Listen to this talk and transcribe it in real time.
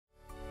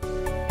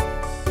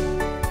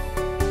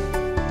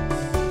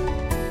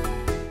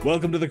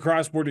Welcome to the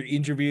Cross Border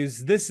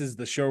Interviews. This is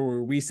the show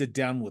where we sit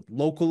down with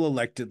local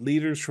elected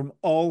leaders from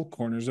all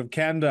corners of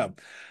Canada.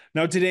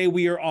 Now, today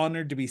we are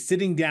honored to be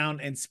sitting down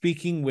and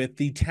speaking with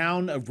the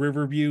town of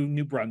Riverview,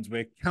 New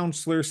Brunswick,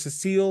 Councillor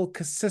Cecile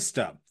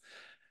Cassista.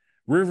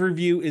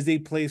 Riverview is a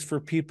place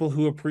for people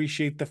who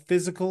appreciate the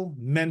physical,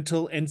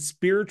 mental, and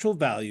spiritual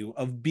value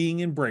of being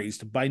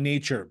embraced by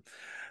nature.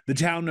 The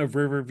town of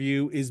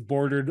Riverview is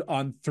bordered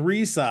on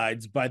three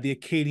sides by the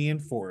Acadian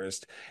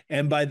Forest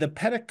and by the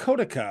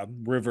Petacotica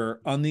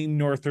River on the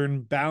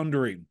northern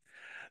boundary.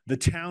 The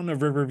town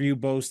of Riverview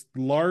boasts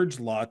large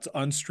lots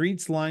on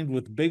streets lined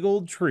with big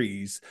old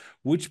trees,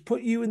 which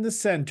put you in the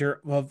center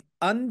of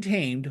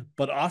untamed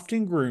but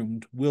often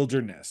groomed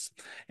wilderness,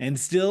 and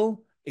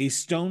still a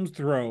stone's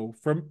throw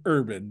from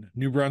urban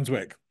New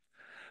Brunswick.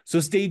 So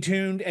stay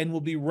tuned, and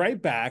we'll be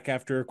right back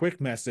after a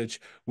quick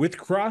message with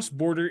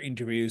cross-border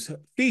interviews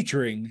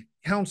featuring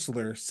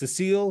Councillor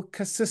Cecile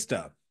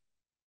Cassista.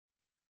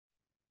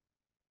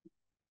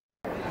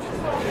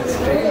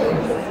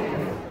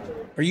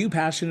 Are you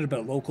passionate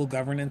about local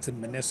governance and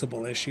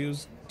municipal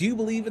issues? Do you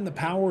believe in the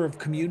power of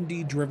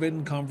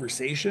community-driven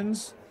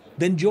conversations?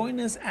 Then join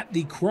us at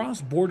the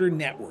Cross Border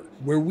Network,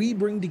 where we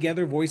bring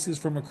together voices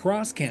from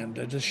across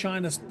Canada to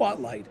shine a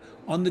spotlight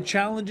on the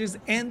challenges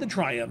and the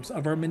triumphs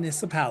of our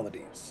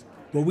municipalities.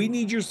 But we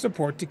need your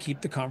support to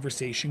keep the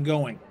conversation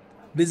going.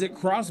 Visit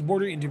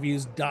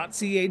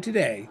crossborderinterviews.ca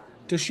today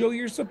to show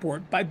your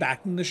support by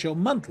backing the show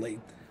monthly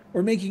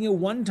or making a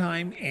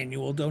one-time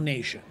annual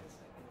donation.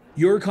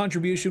 Your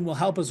contribution will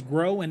help us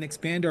grow and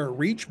expand our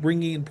reach,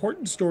 bringing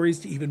important stories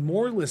to even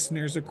more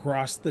listeners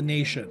across the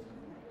nation.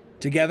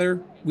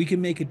 Together, we can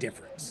make a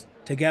difference.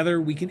 Together,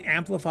 we can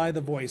amplify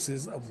the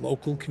voices of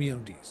local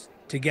communities.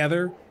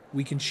 Together,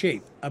 we can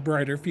shape a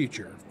brighter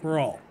future for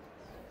all.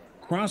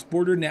 Cross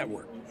Border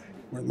Network,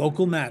 where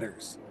local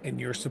matters and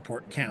your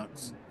support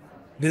counts.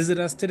 Visit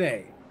us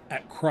today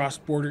at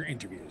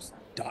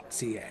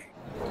crossborderinterviews.ca.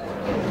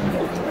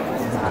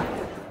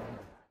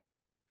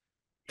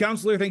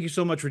 Councillor, thank you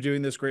so much for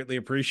doing this. Greatly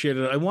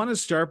appreciated. I want to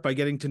start by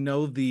getting to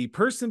know the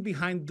person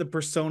behind the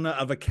persona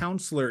of a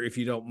councillor, if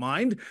you don't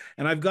mind.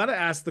 And I've got to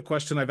ask the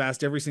question I've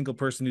asked every single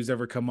person who's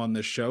ever come on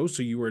this show,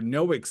 so you are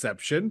no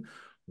exception.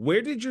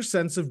 Where did your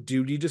sense of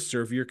duty to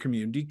serve your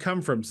community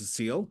come from,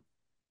 Cecile?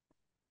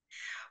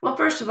 Well,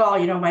 first of all,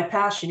 my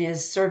passion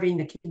is serving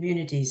the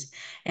communities.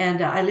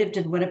 And I lived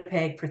in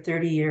Winnipeg for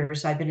 30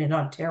 years. I've been in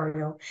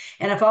Ontario,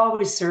 and I've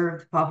always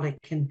served the public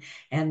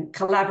and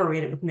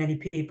collaborated with many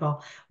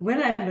people.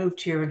 When I moved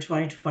here in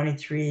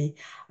 2023,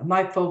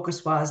 my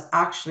focus was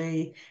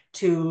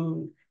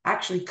to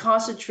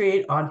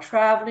concentrate on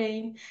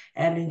traveling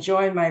and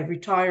enjoy my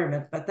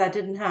retirement, but that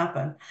didn't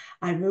happen.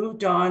 I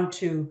moved on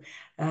to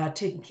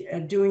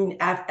doing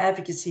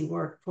advocacy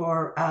work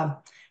for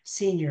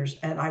seniors.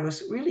 And I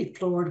was really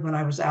floored when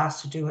I was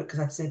asked to do it, because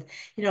I said,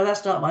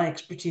 that's not my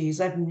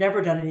expertise. I've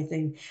never done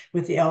anything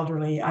with the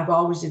elderly. I've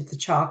always did the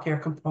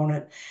childcare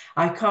component.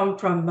 I come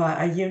from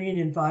a union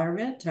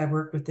environment. I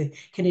worked with the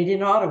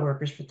Canadian Auto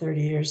Workers for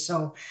 30 years.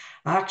 So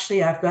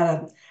actually, I've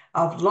got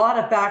a lot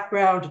of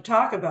background to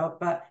talk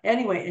about. But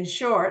anyway, in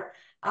short,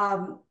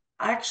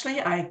 actually,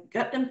 I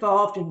got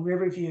involved in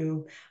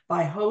Riverview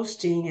by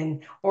hosting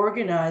and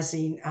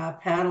organizing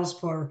panels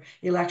for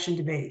election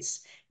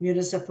debates,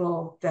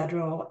 municipal,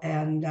 federal,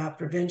 and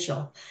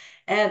provincial.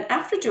 And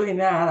after doing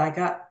that, I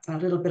got a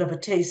little bit of a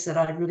taste that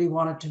I really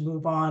wanted to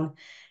move on.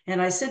 And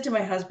I said to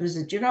my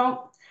husband,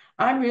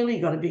 I'm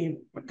really going to be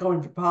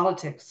going for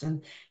politics.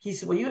 And he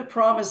said, well, you had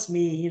promised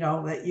me,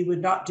 that you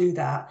would not do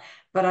that.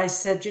 But I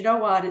said, you know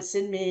what? It's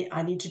in me.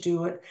 I need to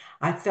do it.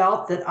 I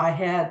felt that I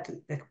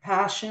had the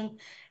passion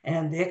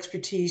and the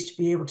expertise to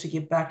be able to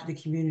give back to the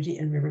community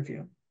in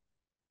Riverview.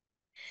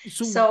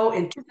 So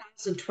in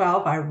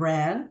 2012, I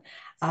ran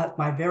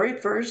my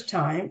very first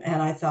time,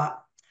 and I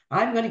thought,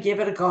 I'm going to give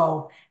it a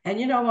go.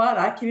 And you know what?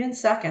 I came in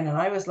second, and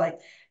I was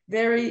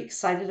very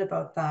excited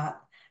about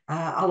that.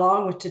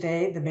 Along with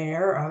today, the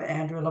mayor,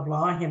 Andrew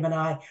LeBlanc, him and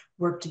I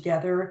worked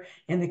together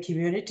in the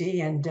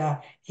community, and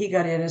he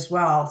got in as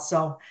well.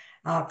 So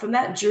from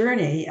that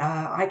journey,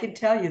 I can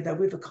tell you that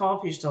we've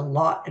accomplished a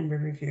lot in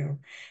Riverview.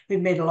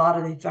 We've made a lot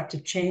of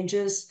effective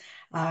changes.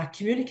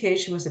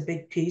 Communication was a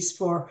big piece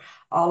for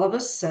all of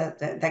us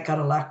that got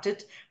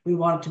elected. We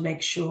wanted to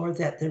make sure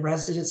that the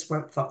residents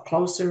were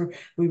closer.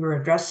 We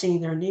were addressing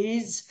their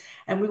needs,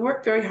 and we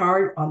worked very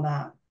hard on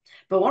that.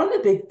 But one of the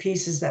big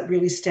pieces that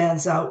really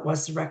stands out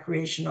was the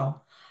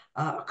recreational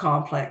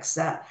complex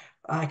that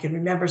I can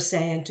remember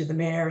saying to the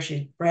mayor,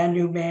 she's brand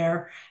new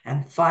mayor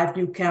and 5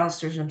 new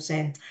councillors. I'm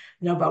saying,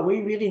 no, but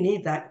we really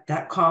need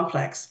that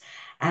complex.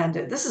 And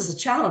this is a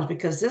challenge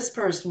because this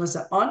person was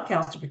on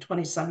council for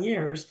 20 some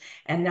years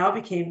and now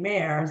became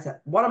mayor. And said,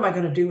 what am I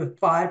going to do with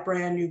 5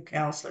 brand new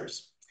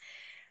councillors?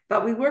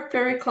 But we worked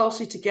very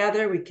closely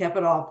together. We kept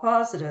it all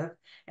positive.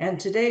 And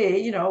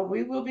today,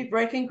 we will be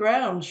breaking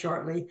ground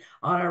shortly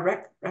on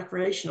our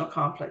recreational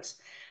complex.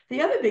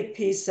 The other big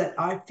piece that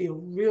I feel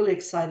really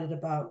excited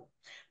about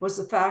was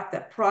the fact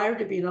that prior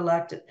to being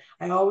elected,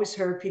 I always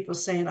heard people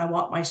saying, I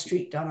want my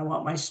street done, I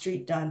want my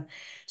street done.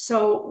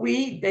 So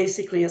we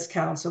basically, as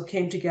council,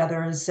 came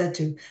together and said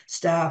to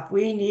staff,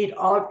 we need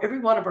every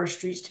one of our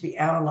streets to be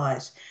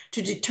analyzed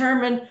to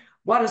determine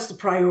what is the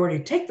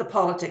priority, take the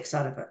politics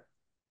out of it.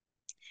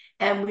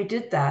 And we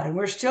did that, and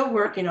we're still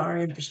working on our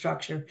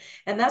infrastructure,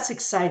 and that's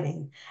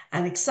exciting.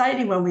 And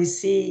exciting when we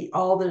see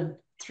all the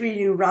 3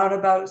 new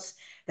roundabouts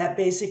that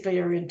basically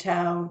are in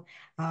town.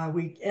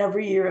 We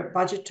every year at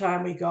budget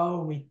time we go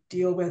and we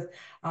deal with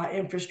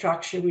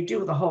infrastructure. We deal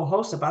with a whole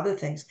host of other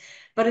things.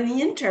 But in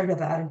the interim of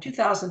that, in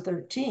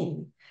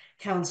 2013,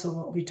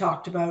 council, we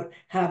talked about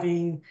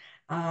having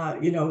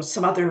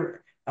some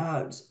other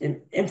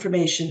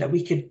information that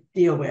we could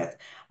deal with.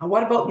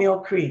 What about Mill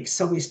Creek?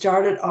 So we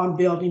started on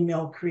building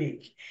Mill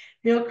Creek.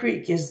 Mill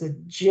Creek is the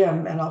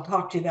gym, and I'll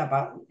talk to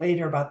you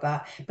later about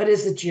that, but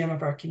is the gym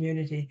of our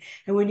community.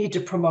 And we need to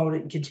promote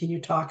it and continue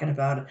talking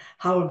about it,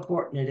 how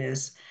important it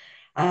is.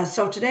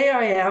 So today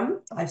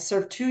I've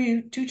served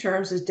two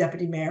terms as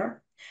deputy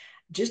mayor.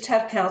 Just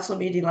had council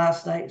meeting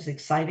last night. It was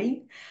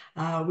exciting.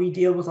 We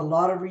deal with a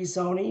lot of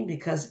rezoning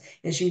because,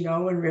 as you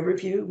know, in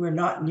Riverview, we're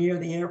not near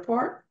the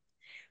airport.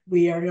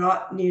 We are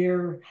not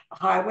near a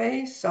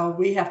highway, so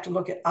we have to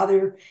look at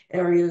other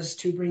areas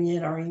to bring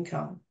in our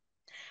income.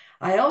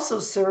 I also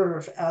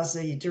serve as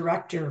a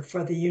director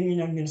for the Union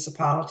of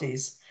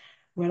Municipalities.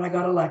 When I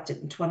got elected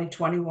in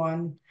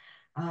 2021,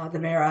 the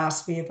mayor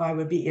asked me if I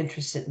would be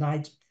interested, and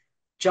I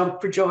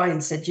jumped for joy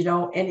and said,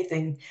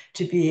 anything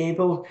to be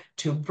able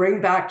to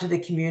bring back to the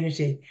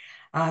community.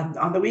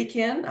 On the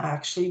weekend,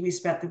 actually, we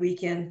spent the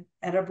weekend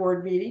at our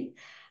board meeting.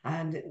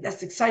 And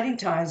that's exciting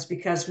times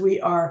because we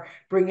are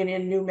bringing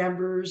in new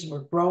members,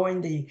 we're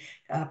growing the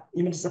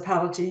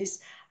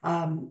municipalities,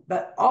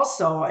 but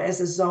also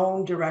as a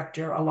zone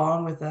director,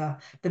 along with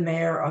the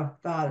mayor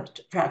of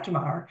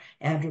Tratamar,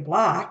 Andrew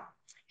Black,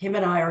 him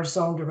and I are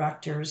zone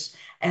directors.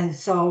 And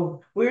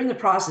so we're in the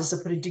process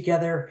of putting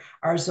together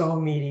our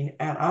zone meeting.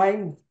 And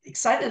I'm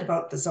excited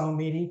about the zone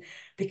meeting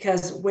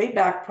because way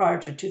back prior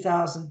to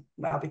 2000,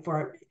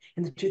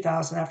 in the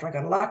 2000 after I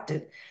got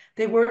elected,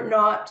 they were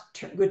not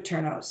good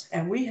turnouts.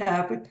 And we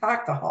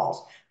packed the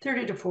halls,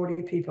 30 to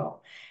 40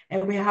 people.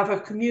 And we have a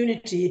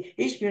community,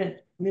 each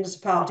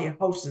municipality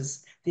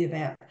hosts the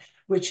event,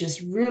 which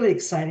is really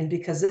exciting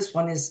because this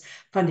one is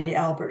Fundy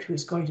Albert,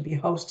 who's going to be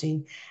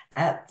hosting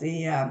at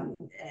the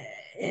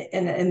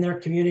in their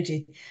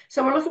community.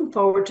 So we're looking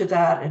forward to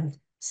that and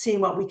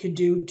seeing what we can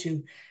do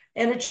to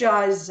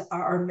energize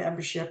our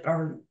membership,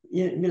 our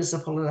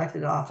municipal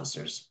elected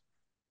officers.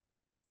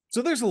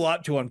 So there's a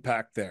lot to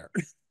unpack there.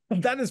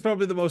 That is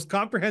probably the most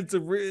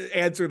comprehensive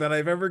answer that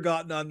I've ever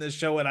gotten on this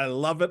show, and I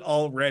love it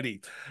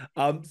already.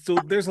 So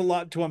there's a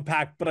lot to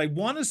unpack, but I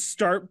want to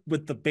start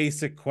with the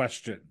basic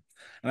question.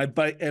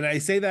 And I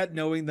say that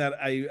knowing that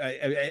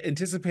I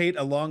anticipate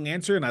a long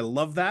answer, and I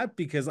love that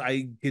because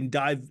I can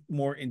dive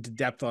more into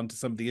depth onto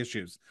some of the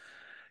issues.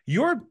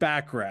 Your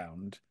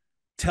background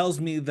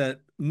tells me that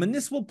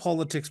municipal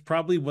politics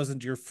probably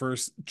wasn't your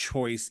first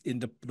choice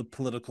into the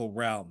political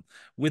realm.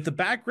 With a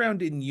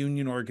background in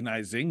union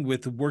organizing,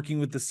 with working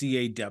with the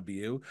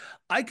CAW,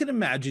 I can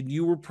imagine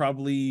you were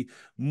probably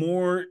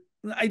more,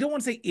 I don't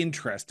want to say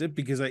interested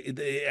because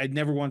I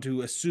never want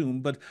to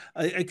assume, but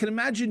I can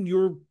imagine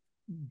your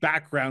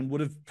background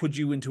would have put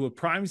you into a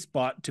prime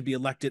spot to be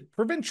elected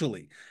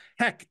provincially,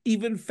 heck,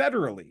 even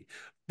federally.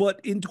 But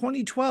in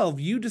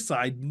 2012, you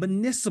decide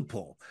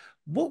municipal.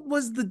 What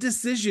was the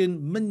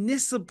decision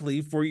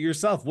municipally for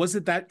yourself? Was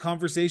it that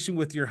conversation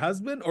with your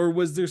husband, or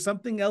was there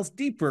something else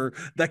deeper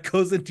that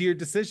goes into your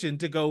decision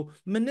to go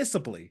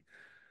municipally?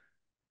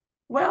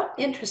 Well,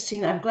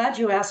 interesting. I'm glad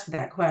you asked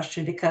that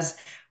question because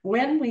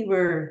when we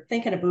were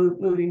thinking of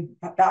moving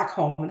back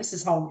home, and this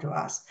is home to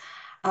us,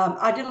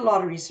 I did a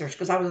lot of research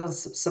because I was on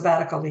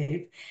sabbatical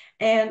leave.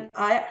 And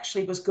I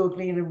actually was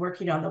Googling and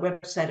working on the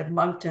website of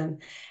Moncton.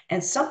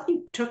 And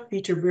something took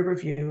me to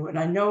Riverview. And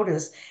I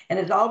noticed, and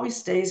it always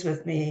stays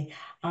with me,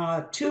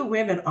 2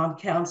 women on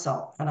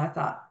council. And I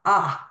thought,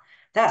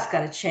 that's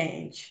got to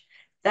change.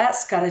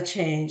 That's got to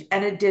change.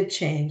 And it did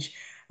change.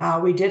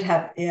 We did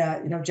have,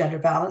 gender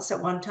balance at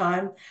one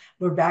time.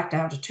 We're back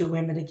down to 2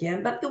 women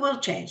again, but it will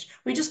change.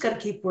 We just got to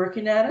keep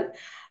working at it.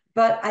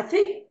 But I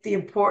think the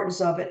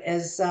importance of it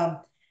is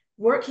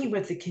working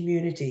with the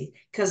community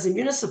because the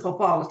municipal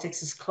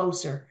politics is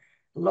closer.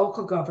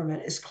 Local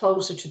government is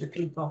closer to the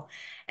people,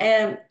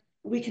 and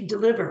we can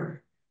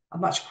deliver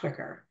much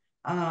quicker.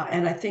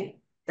 And I think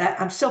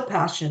that I'm so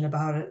passionate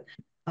about it.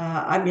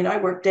 I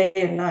work day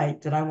and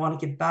night that I want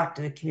to give back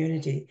to the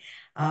community.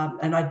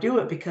 And I do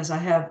it because I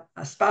have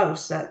a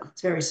spouse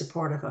that's very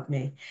supportive of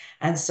me.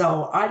 And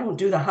so I don't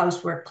do the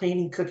housework,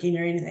 cleaning, cooking,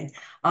 or anything.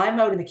 I'm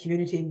out in the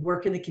community,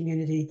 work in the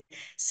community,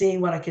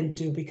 seeing what I can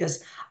do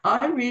because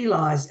I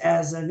realize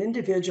as an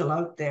individual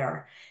out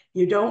there,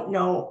 you don't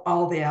know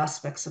all the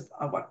aspects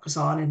of what goes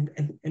on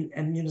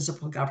in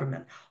municipal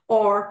government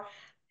or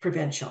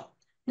provincial.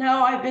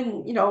 Now, I've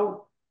been,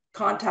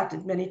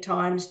 contacted many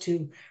times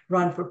to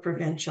run for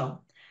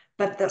provincial.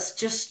 but that's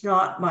just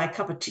not my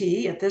cup of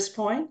tea at this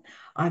point.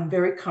 I'm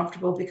very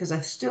comfortable because I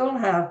still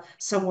have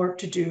some work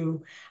to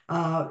do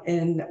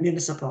in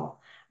municipal.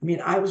 I mean,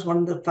 I was one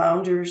of the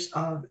founders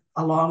of,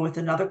 along with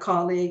another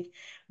colleague,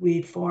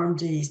 we formed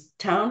the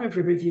Town of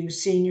Riverview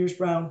Seniors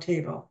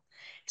Roundtable.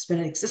 It's been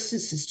in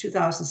existence since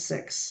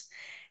 2006.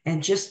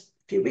 And just a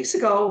few weeks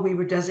ago, we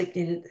were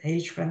designated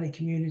age-friendly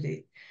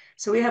community.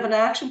 So we have an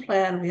action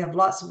plan. We have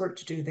lots of work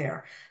to do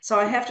there. So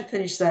I have to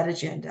finish that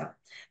agenda.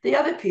 The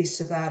other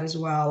piece of that as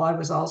well, I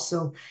was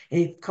also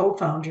a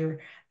co-founder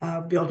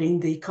building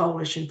the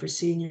Coalition for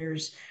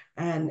Seniors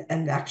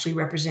and actually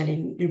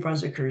representing New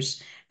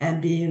Brunswickers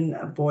and being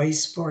a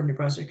voice for New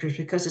Brunswickers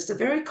because it's a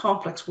very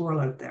complex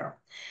world out there.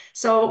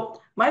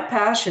 So my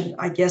passion,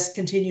 I guess,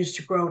 continues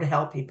to grow to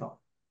help people.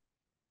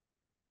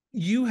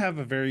 You have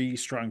a very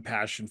strong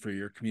passion for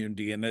your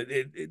community, and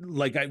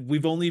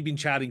we've only been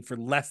chatting for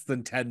less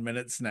than 10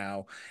 minutes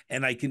now,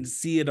 and I can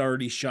see it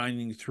already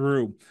shining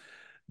through.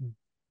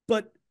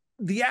 But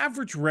the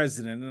average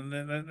resident,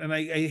 and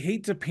I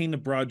hate to paint a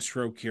broad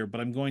stroke here,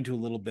 but I'm going to a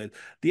little bit.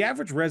 The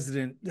average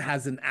resident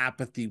has an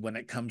apathy when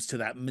it comes to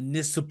that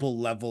municipal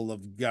level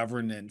of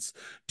governance.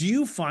 Do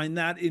you find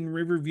that in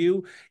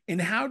Riverview? And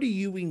how do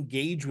you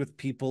engage with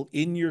people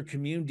in your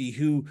community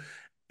who,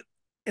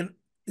 and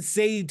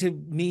say to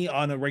me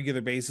on a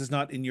regular basis,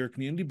 not in your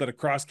community, but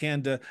across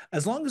Canada,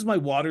 as long as my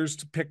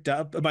water's picked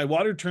up, my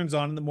water turns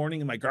on in the morning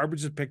and my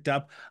garbage is picked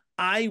up,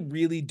 I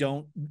really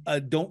don't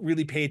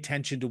really pay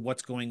attention to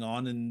what's going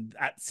on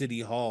at City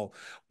Hall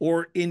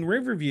or in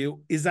Riverview.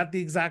 Is that the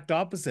exact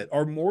opposite?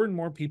 Are more and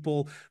more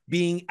people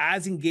being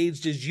as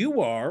engaged as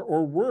you are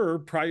or were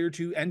prior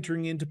to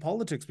entering into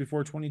politics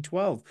before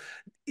 2012?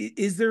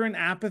 Is there an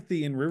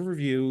apathy in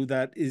Riverview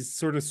that is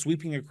sort of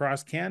sweeping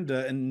across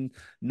Canada and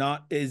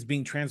not is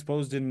being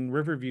transposed in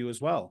Riverview as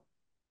well?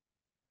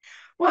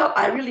 Well,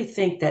 I really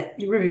think that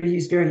Riverview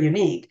is very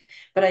unique,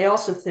 but I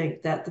also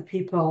think that the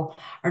people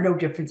are no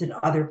different than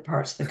other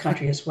parts of the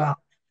country as well.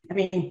 I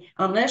mean,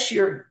 unless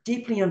you're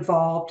deeply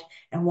involved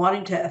and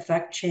wanting to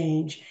affect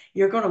change,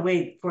 you're going to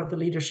wait for the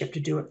leadership to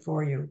do it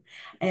for you.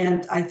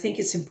 And I think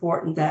it's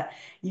important that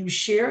you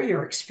share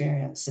your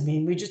experience. I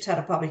mean, we just had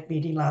a public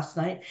meeting last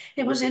night.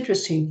 It was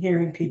interesting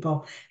hearing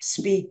people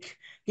speak,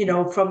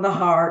 from the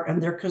heart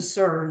and their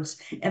concerns.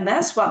 And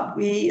that's what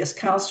we as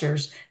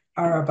counselors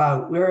are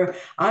about.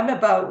 I'm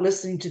about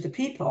listening to the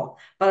people,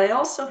 but I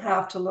also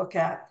have to look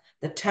at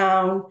the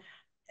town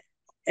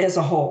as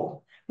a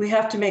whole. We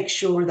have to make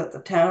sure that the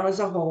town as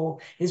a whole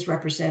is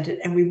represented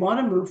and we want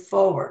to move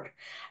forward.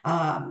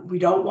 We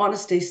don't want to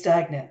stay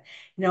stagnant.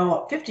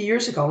 50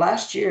 years ago,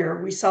 last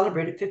year, we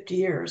celebrated 50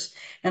 years.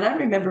 And I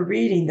remember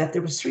reading that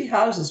there was 3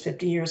 houses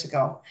 50 years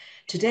ago.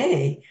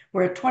 Today,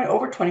 we're at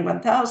over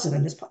 21,000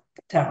 in this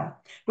town.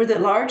 We're the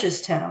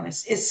largest town.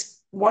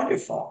 It's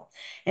wonderful.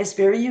 It's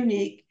very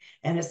unique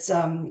and it's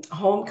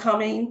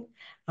homecoming,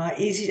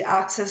 easy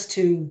access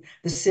to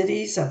the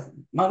cities of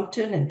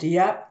Moncton and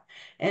Dieppe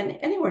and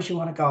anywhere you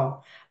want to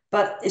go.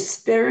 But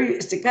it's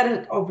got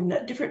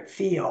a different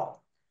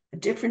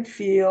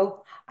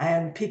feel,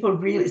 and people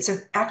really,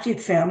 actually a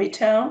family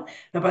town,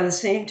 but by the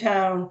same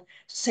tone,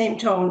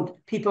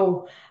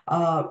 people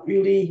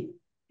really,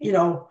 you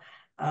know,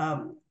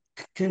 um,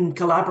 can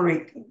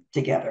collaborate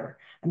together.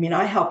 I mean,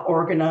 I help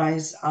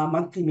organize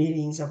monthly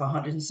meetings of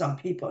 100 and some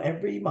people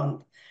every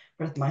month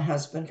with my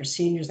husband for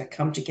seniors that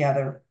come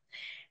together.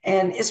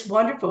 And it's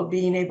wonderful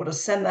being able to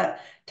send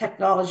that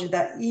technology,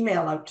 that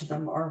email out to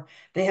them, or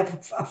they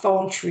have a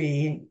phone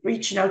tree and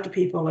reaching out to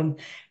people and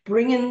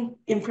bringing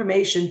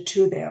information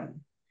to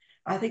them.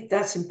 I think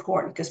that's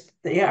important because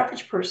the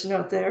average person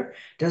out there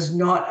does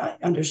not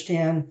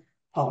understand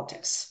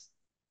politics.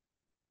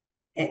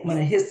 And when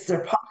it hits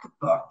their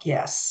pocketbook,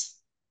 yes.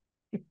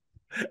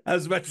 I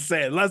was about to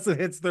say, unless it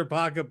hits their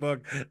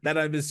pocketbook, then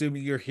I'm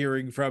assuming you're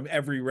hearing from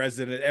every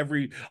resident,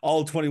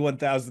 all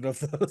 21,000 of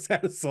those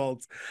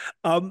households.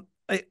 Um,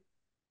 I,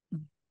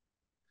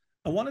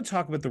 I want to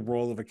talk about the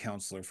role of a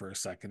counselor for a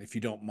second, if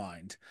you don't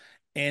mind.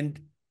 And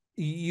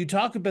you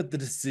talk about the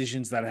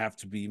decisions that have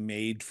to be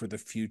made for the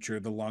future,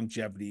 the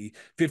longevity.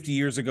 50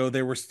 years ago,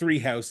 there was 3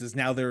 houses.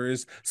 Now there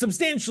is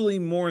substantially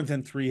more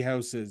than 3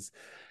 houses.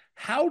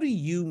 How do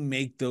you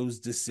make those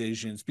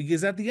decisions?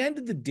 Because at the end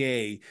of the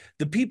day,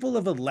 the people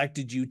have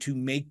elected you to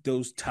make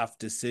those tough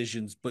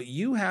decisions, but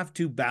you have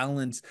to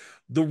balance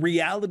the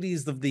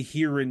realities of the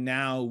here and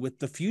now with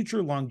the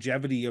future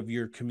longevity of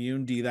your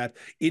community. That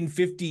in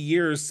 50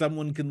 years,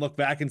 someone can look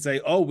back and say,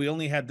 oh, we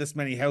only had this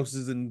many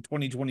houses in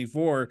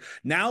 2024.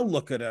 Now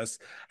look at us.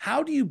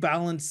 How do you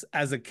balance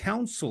as a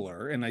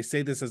counselor? And I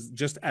say this as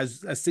just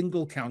as a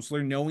single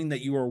counselor, knowing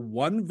that you are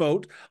one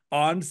vote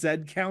on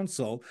said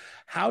council.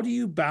 How do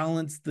you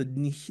balance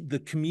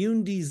the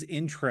community's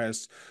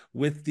interest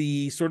with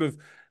the sort of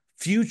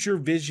future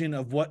vision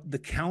of what the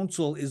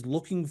council is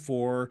looking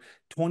for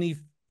 20,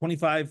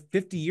 25,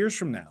 50 years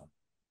from now?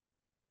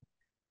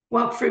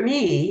 Well, for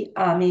me,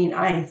 I mean,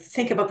 I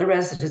think about the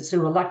residents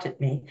who elected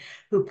me,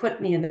 who put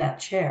me in that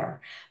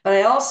chair. But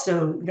I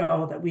also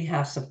know that we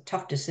have some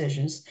tough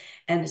decisions,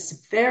 and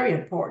it's very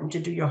important to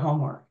do your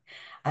homework.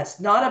 It's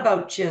not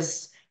about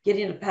just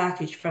getting a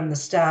package from the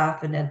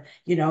staff and then,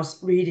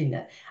 reading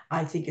it.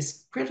 I think it's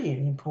pretty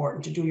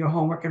important to do your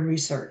homework and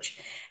research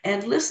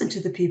and listen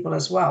to the people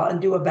as well and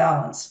do a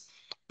balance.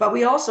 But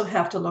we also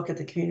have to look at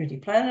the Community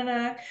Planning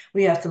Act.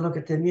 We have to look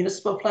at the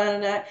Municipal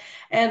Planning Act.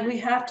 And we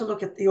have to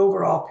look at the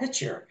overall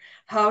picture.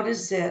 How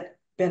does it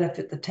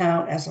benefit the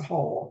town as a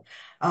whole?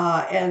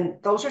 And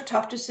those are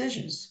tough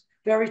decisions,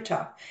 very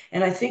tough.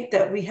 And I think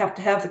that we have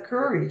to have the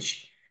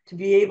courage to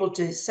be able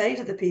to say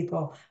to the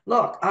people,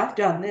 look, I've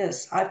done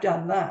this, I've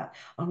done that.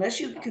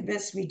 Unless you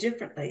convince me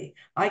differently,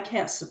 I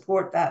can't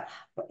support that,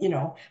 But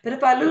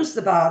if I lose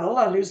the battle,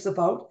 I lose the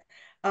vote,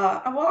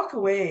 I walk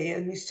away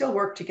and we still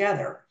work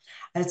together.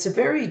 And it's a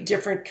very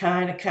different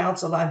kind of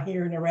council I'm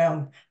hearing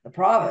around the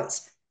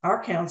province.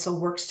 Our council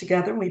works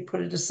together, we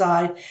put it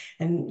aside,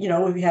 and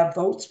we have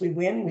votes, we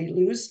win, we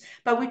lose,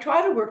 but we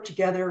try to work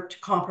together to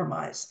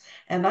compromise.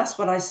 And that's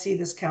what I see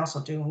this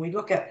council doing. We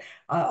look at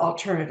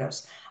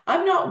alternatives.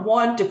 I'm not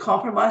one to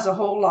compromise a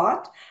whole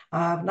lot.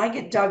 When I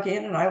get dug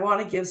in and I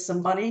want to give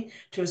some money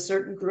to a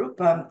certain group,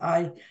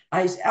 I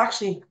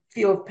actually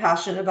feel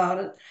passionate about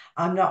it.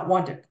 I'm not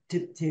one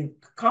to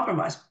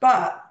compromise,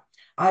 but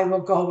I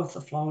will go with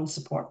the flow and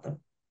support them.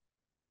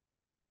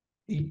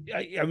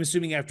 I'm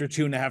assuming after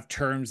 2.5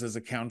 terms as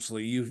a counselor,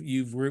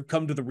 you've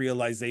come to the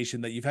realization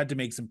that you've had to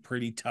make some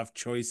pretty tough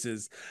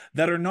choices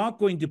that are not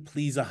going to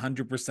please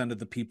 100% of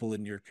the people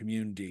in your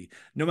community.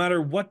 No matter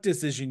what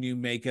decision you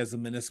make as a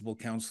municipal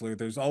counselor,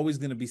 there's always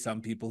going to be some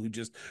people who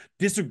just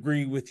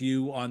disagree with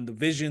you on the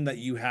vision that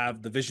you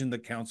have, the vision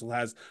that council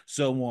has,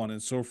 so on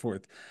and so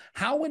forth.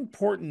 How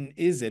important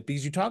is it,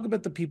 because you talk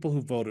about the people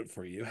who voted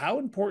for you, how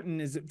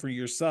important is it for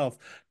yourself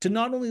to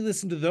not only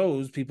listen to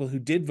those people who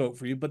did vote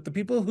for you, but the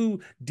people who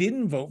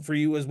didn't vote for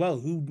you as well,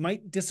 who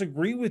might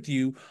disagree with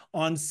you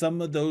on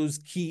some of those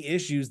key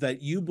issues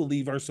that you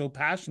believe are so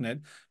passionate,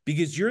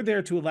 because you're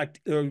there to elect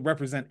or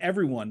represent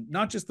everyone,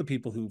 not just the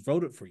people who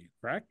voted for you,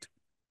 correct?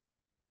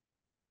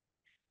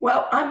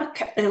 Well, I'm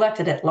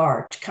elected at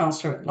large,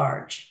 councillor at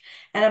large,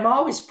 and I'm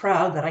always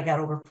proud that I got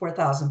over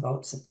 4,000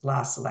 votes at the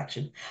last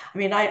election. I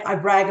mean, I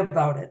brag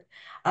about it,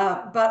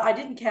 but I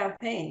didn't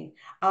campaign.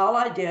 All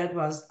I did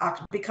was,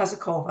 because of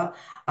COVID,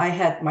 I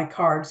had my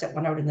cards that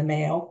went out in the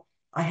mail.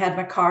 I had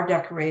my car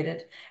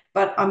decorated,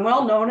 but I'm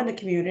well known in the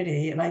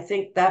community, and I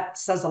think that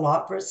says a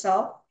lot for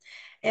itself.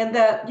 And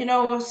that,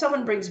 if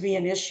someone brings me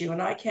an issue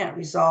and I can't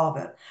resolve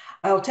it,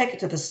 I'll take it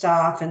to the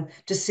staff and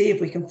to see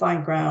if we can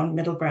find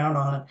middle ground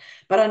on it.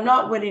 But I'm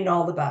not winning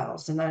all the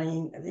battles. And I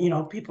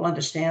mean, people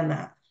understand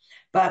that.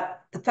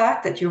 But the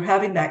fact that you're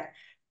having that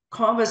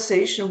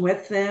conversation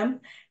with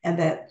them and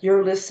that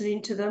you're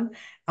listening to them,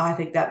 I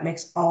think that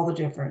makes all the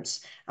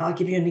difference. I'll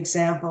give you an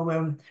example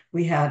when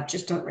we had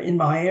just in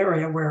my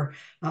area where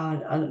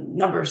a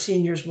number of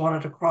seniors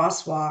wanted a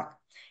crosswalk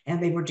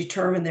and they were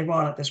determined they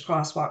wanted this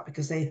crosswalk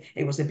because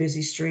it was a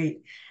busy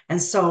street.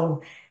 And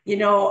so, you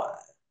know,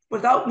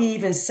 without me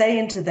even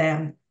saying to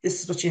them,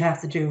 this is what you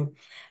have to do,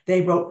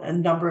 they wrote a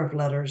number of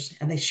letters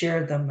and they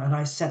shared them and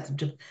I sent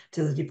them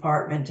to the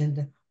department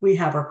and we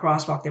have our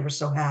crosswalk. They were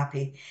so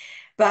happy.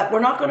 But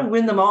we're not going to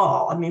win them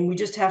all. I mean, we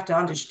just have to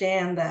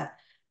understand that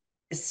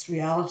it's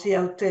reality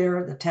out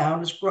there. The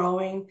town is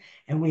growing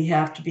and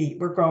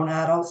we're grown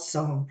adults.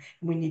 So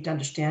we need to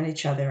understand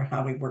each other,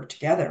 how we work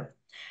together.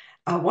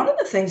 One of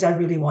the things I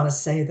really want to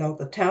say, though,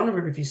 the town of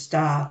Riverview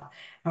staff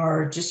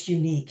are just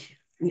unique.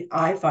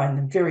 I find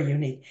them very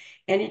unique.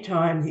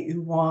 Anytime that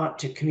you want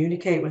to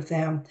communicate with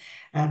them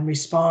and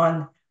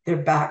respond, they're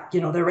back,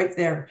 they're right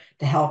there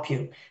to help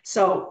you.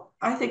 So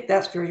I think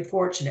that's very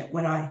fortunate.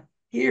 When I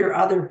hear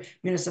other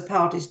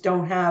municipalities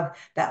don't have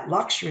that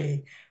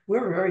luxury,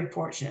 we're very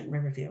fortunate in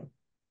Riverview.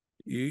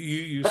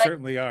 You But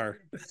certainly are.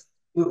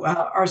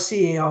 our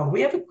CAO.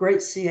 We have a great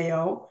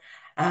CAO,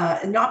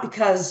 and not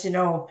because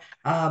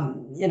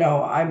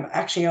I'm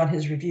actually on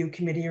his review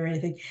committee or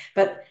anything,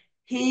 but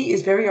he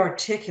is very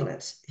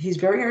articulate. He's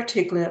very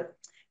articulate,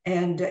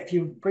 and if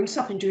you bring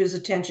something to his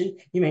attention,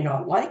 you may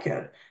not like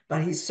it,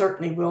 but he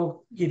certainly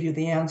will give you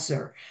the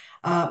answer.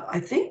 I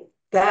think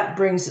that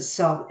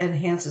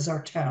enhances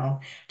our town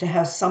to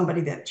have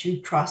somebody that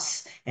you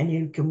trust and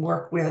you can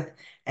work with,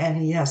 and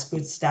he has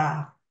good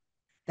staff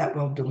that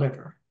will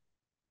deliver.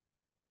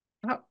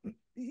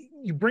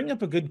 You bring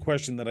up a good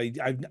question that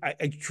I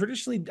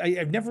traditionally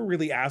I've never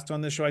really asked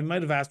on this show. I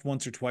might have asked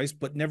once or twice,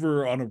 but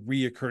never on a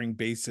reoccurring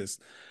basis.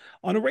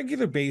 On a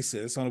regular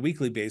basis, on a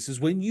weekly basis,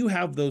 when you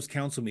have those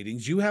council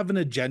meetings, you have an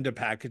agenda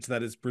package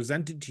that is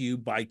presented to you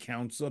by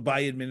council,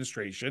 by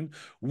administration,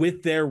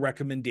 with their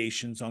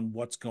recommendations on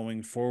what's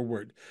going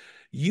forward.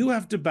 You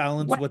have to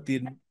balance What what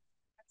the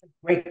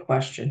Great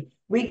question.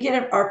 We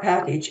get our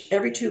package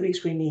every 2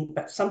 weeks we meet,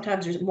 but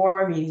sometimes there's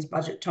more meetings,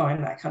 budget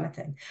time, that kind of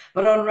thing.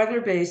 But on a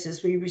regular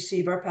basis, we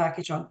receive our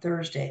package on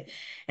Thursday.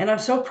 And I'm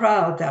so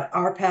proud that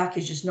our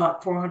package is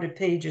not 400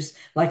 pages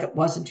like it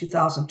was in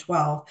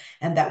 2012,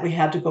 and that we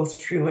had to go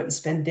through it and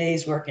spend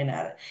days working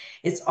at it.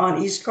 It's on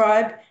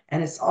eScribe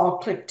and it's all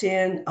clicked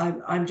in.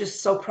 I'm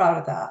just so proud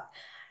of that,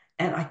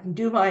 and I can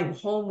do my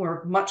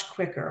homework much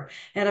quicker.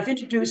 And I've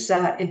introduced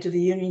that into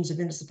the unions of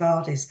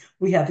municipalities.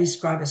 We have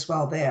eScribe as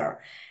well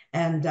there.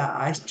 And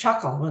I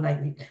chuckle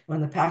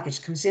when the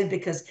package comes in,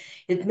 because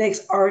it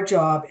makes our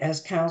job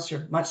as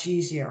councillor much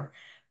easier.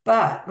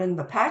 But when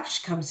the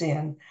package comes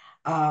in,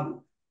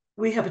 um,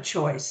 we have a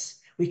choice.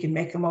 We can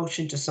make a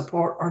motion to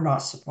support or not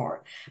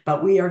support,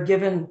 but we are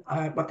given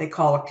what they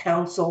call a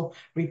council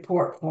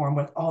report form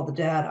with all the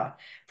data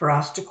for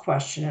us to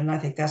question, and I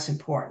think that's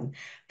important.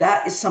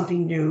 That is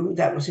something new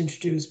that was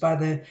introduced by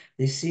the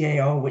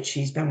CAO, which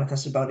he's been with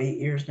us about 8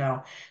 years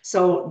now.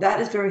 So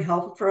that is very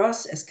helpful for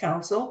us as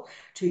council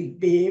to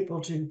be able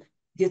to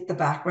get the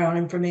background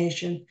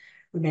information.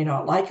 We may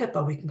not like it,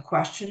 but we can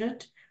question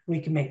it. We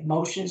can make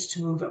motions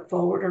to move it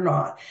forward or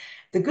not.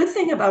 The good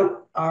thing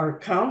about our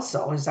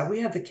council is that we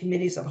have the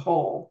committees of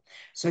whole.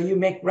 So you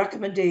make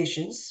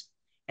recommendations,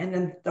 and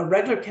then the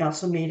regular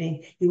council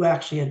meeting, you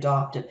actually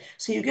adopt it.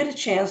 So you get a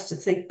chance to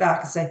think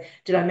back and say,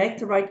 did I make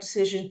the right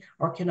decision,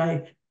 or can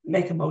I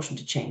make a motion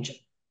to change it?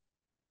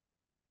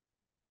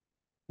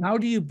 How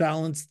do you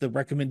balance the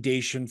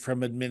recommendation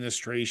from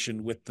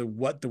administration with the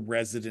what the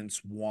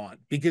residents want?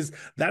 Because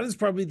that is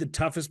probably the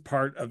toughest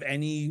part of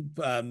any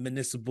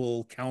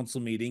municipal council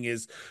meeting,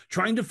 is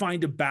trying to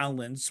find a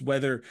balance,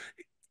 whether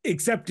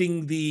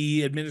accepting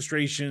the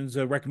administration's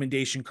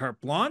recommendation carte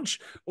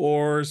blanche,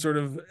 or sort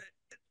of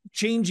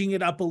changing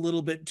it up a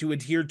little bit to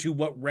adhere to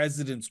what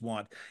residents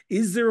want.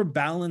 Is there a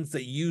balance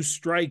that you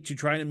strike to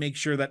try to make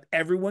sure that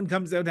everyone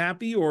comes out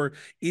happy, or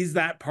is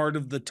that part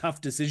of the tough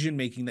decision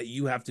making that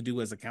you have to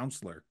do as a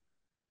counselor?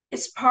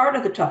 It's part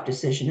of the tough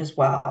decision as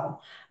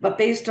well, but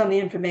based on the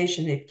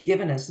information they've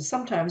given us, and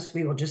sometimes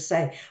we will just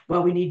say,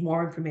 well, we need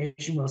more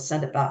information, we'll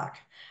send it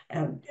back,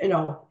 and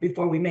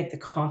before we make the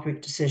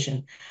concrete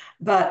decision.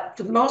 But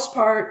for the most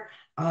part,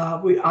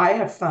 I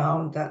have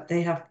found that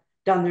they have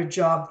done their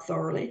job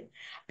thoroughly,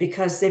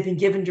 because they've been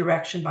given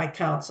direction by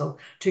council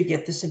to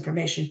get this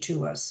information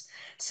to us.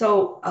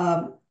 So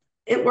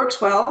it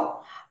works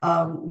well.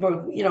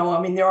 But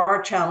I mean, there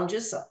are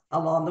challenges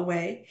along the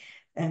way,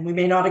 and we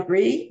may not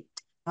agree,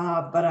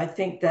 but I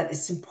think that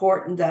it's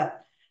important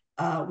that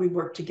we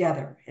work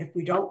together. If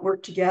we don't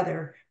work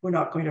together, we're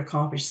not going to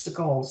accomplish the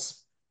goals.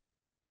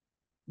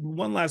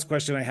 One last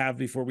question I have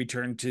before we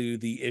turn to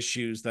the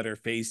issues that are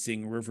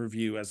facing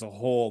Riverview as a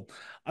whole.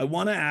 I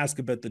want to ask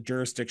about the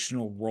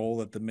jurisdictional role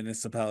that the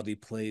municipality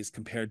plays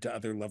compared to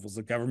other levels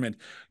of government.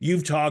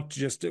 You've talked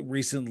just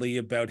recently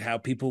about how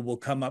people will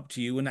come up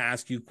to you and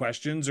ask you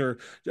questions, or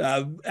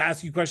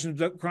ask you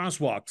questions about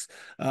crosswalks,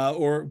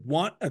 or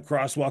want a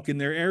crosswalk in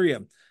their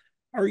area.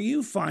 Are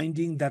you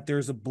finding that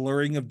there's a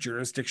blurring of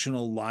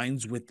jurisdictional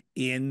lines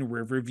within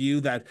Riverview,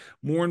 that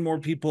more and more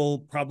people,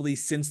 probably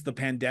since the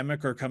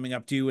pandemic, are coming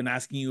up to you and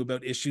asking you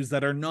about issues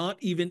that are not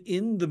even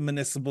in the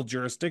municipal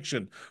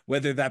jurisdiction,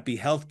 whether that be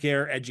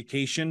healthcare,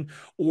 education,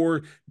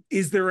 or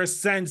is there a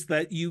sense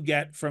that you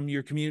get from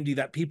your community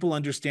that people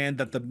understand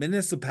that the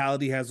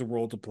municipality has a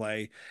role to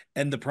play,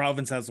 and the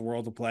province has a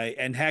role to play,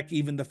 and heck,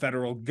 even the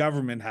federal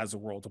government has a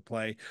role to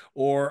play?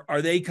 Or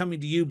are they coming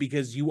to you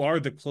because you are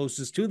the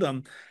closest to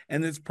them,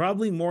 and it's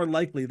probably more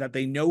likely that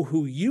they know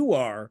who you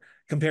are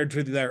compared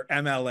to their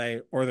MLA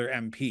or their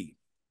MP?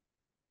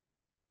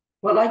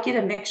 Well, I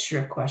get a mixture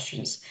of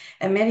questions,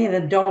 and many of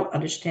them don't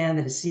understand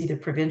that it's either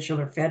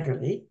provincial or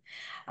federally.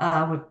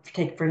 Would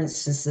take, for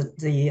instance,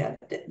 the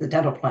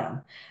dental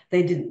plan.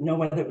 They didn't know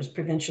whether it was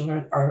provincial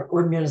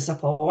or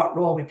municipal, what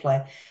role we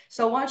play.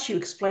 So once you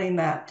explain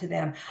that to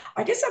them,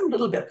 I guess I'm a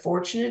little bit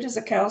fortunate as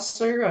a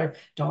counselor. I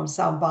don't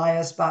sound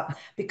biased, but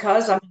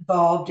because I'm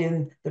involved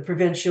in the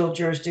provincial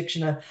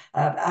jurisdiction of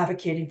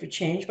advocating for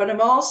change, but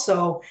I'm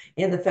also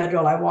in the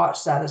federal. I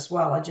watched that as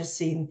well. I just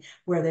seen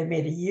where they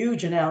made a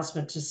huge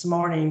announcement this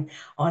morning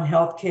on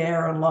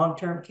healthcare and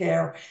long-term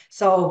care.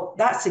 So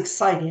that's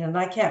exciting, and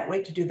I can't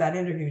wait to do that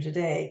interview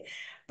today.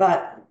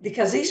 But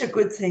because these are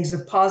good things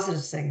and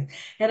positive things,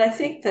 and I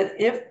think that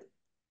if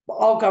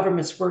all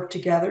governments work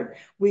together,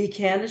 we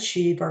can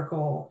achieve our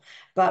goal.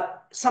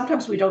 But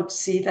sometimes we don't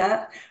see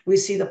that. We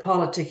see the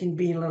politicking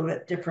being a little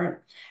bit different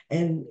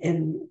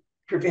in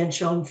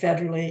provincial and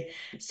federally.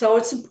 So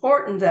it's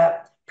important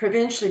that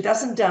provincially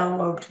doesn't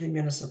download to the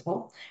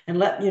municipal, and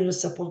let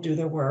municipal do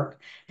their work,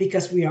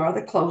 because we are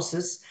the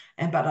closest.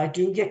 And but I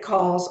do get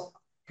calls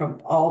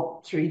from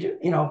all three,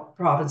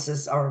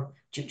 provinces or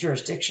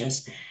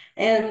jurisdictions,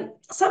 and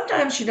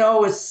sometimes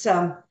it's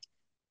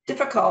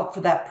difficult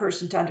for that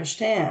person to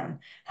understand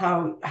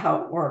how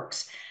it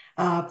works.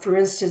 For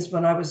instance,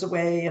 when I was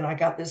away and I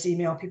got this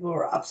email, people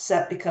were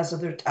upset because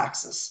of their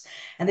taxes.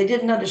 And they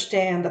didn't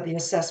understand that the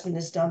assessment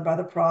is done by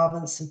the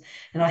province.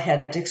 And I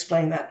had to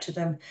explain that to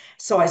them.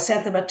 So I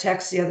sent them a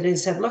text the other day and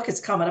said, look, it's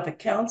coming up at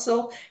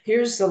council.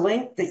 Here's the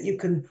link that you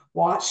can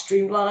watch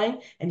Streamline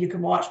and you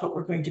can watch what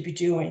we're going to be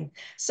doing.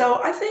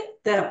 So I think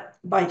that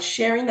by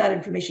sharing that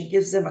information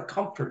gives them a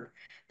comfort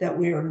that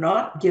we are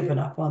not giving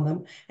up on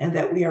them and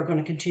that we are going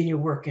to continue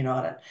working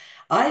on it.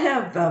 I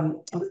have,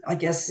 I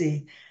guess,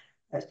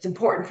 it's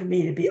important for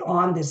me to be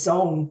on the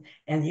zone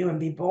and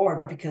UMB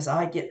board because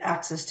I get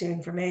access to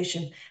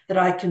information that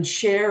I can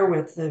share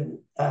with the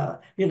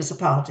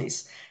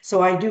municipalities.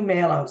 So I do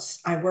mail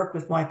outs. I work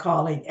with my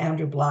colleague,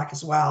 Andrew Black,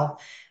 as well.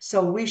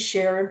 So we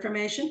share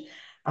information.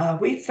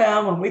 We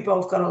found when we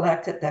both got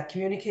elected that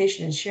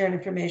communication and sharing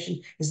information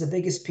is the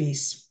biggest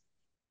piece.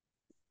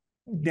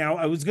 Now,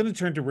 I was going to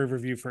turn to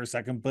Riverview for a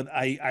second, but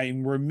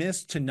I'm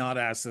remiss to not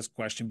ask this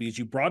question because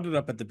you brought it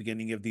up at the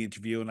beginning of the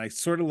interview and I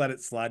sort of let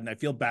it slide, and I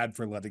feel bad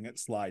for letting it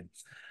slide.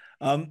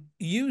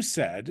 You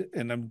said,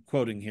 and I'm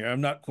quoting here,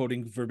 I'm not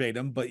quoting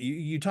verbatim, but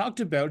you talked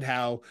about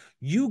how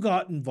you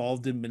got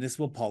involved in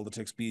municipal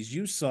politics because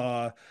you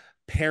saw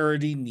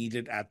parity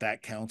needed at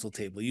that council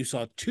table. You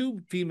saw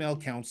two female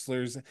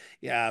councillors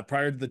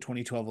prior to the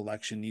 2012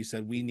 election. You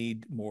said we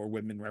need more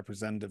women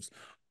representatives.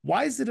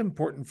 Why is it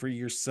important for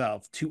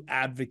yourself to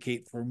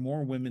advocate for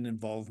more women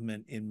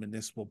involvement in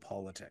municipal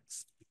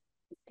politics?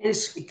 It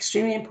is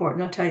extremely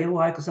important. I'll tell you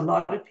why, because a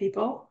lot of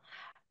people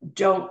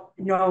don't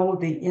know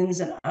the ins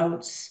and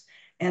outs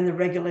and the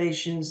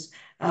regulations,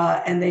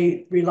 and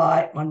they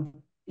rely on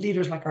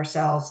leaders like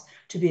ourselves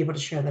to be able to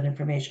share that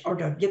information or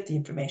to get the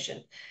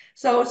information.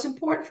 So it's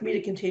important for me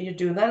to continue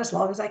doing that as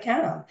long as I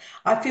can.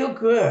 I feel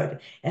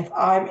good if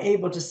I'm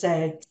able to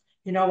say,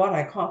 you know what, I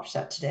accomplished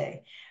that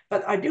today.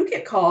 But I do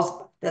get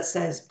calls that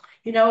says,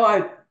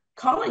 I'm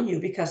calling you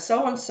because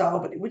so and so,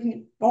 but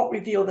it won't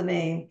reveal the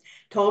name,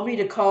 told me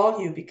to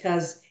call you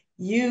because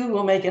you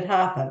will make it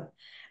happen.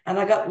 And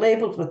I got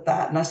labeled with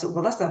that. And I said,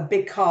 well, that's a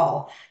big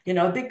call,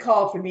 a big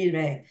call for me to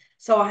make.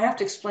 So I have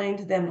to explain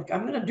to them, look,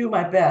 I'm going to do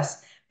my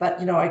best, but,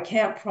 I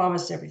can't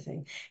promise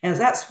everything. And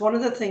that's one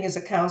of the things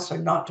as a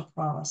counselor, not to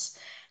promise.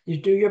 You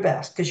do your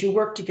best because you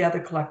work together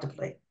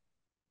collectively.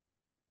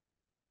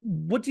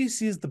 What do you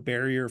see as the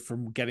barrier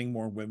from getting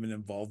more women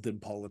involved in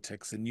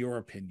politics, in your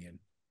opinion?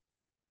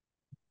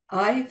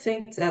 I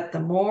think that the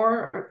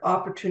more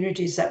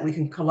opportunities that we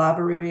can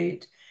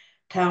collaborate,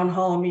 town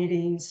hall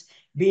meetings,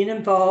 being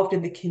involved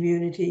in the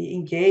community,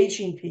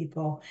 engaging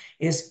people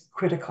is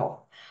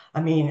critical.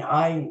 I mean,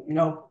 I'm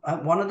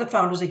one of the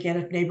founders again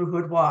of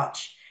Neighborhood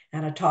Watch,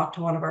 and I talked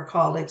to one of our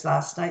colleagues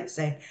last night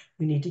saying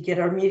we need to get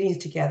our meetings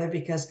together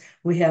because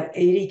we have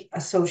 80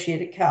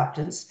 associated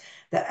captains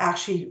that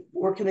actually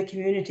work in the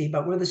community,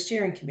 but we're the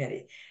steering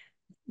committee.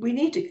 We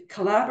need to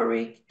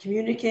collaborate,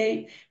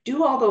 communicate,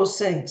 do all those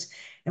things.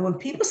 And when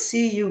people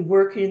see you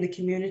working in the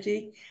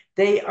community,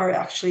 they are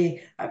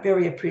actually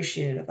very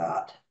appreciative of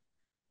that.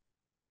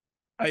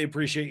 I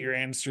appreciate your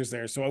answers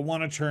there. So I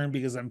want to turn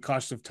because I'm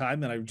cautious of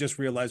time and I just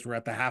realized we're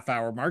at the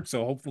half-hour mark.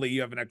 So hopefully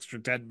you have an extra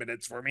 10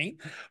 minutes for me.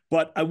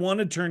 But I want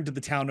to turn to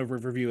the town of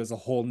Riverview as a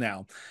whole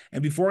now.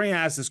 And before I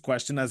ask this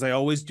question, as I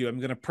always do, I'm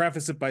going to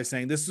preface it by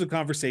saying this is a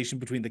conversation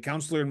between the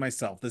councillor and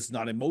myself. This is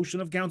not a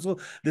motion of council.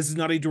 This is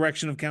not a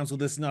direction of council.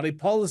 This is not a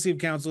policy of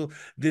council.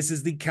 This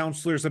is the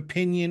councillor's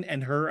opinion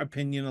and her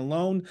opinion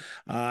alone.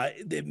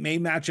 It may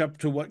match up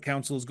to what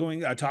council is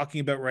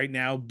talking about right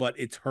now, but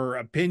it's her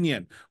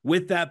opinion.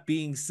 With that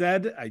being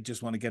said, I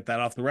just want to get that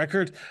off the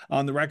record.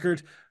 On the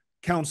record,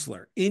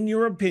 Councillor, in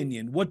your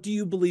opinion, what do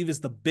you believe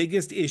is the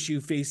biggest issue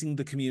facing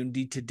the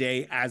community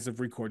today as of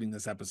recording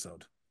this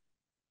episode?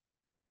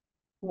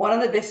 One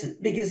of the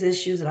biggest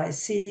issues that I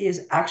see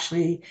is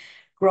actually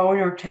growing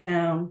our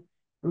town,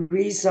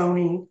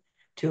 rezoning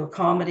to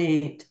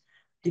accommodate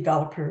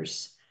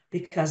developers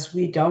because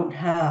we don't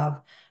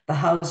have the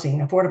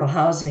housing, affordable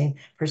housing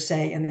per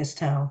se in this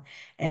town.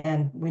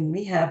 And when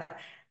we have,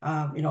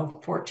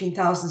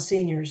 14,000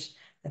 seniors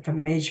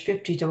from age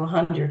 50 to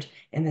 100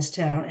 in this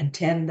town and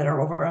 10 that are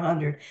over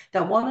 100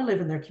 that want to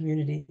live in their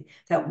community,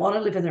 that want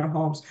to live in their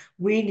homes,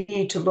 we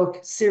need to look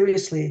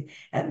seriously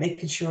at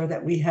making sure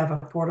that we have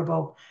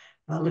affordable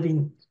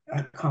living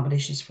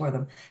accommodations for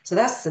them. So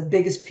that's the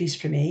biggest piece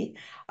for me.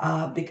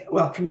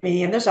 Well, for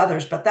me, and there's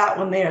others, but that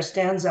one there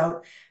stands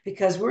out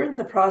because we're in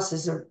the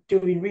process of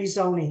doing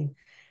rezoning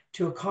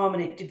to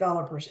accommodate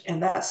developers,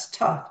 and that's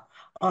tough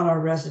on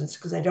our residents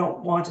because they don't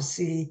want to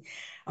see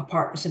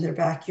apartments in their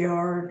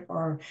backyard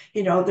or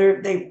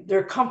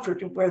they're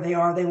comforted where they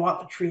are. They want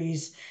the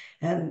trees,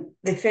 and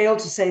they fail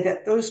to say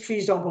that those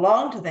trees don't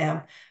belong to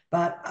them.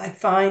 But I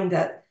find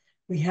that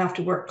we have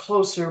to work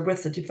closer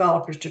with the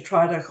developers to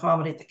try to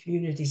accommodate the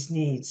community's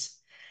needs.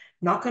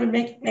 Not going to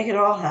make it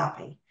all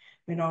happy.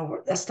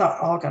 That's not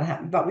all going to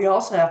happen. But we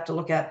also have to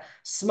look at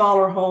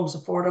smaller homes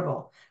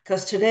affordable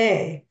because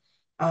today,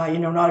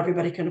 not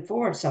everybody can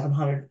afford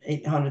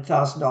 $700,000,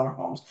 $800,000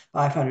 homes,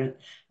 500.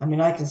 I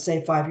mean, I can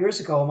say 5 years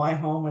ago, my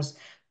home was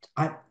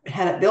I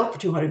had it built for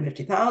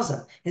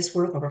 250,000. It's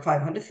worth over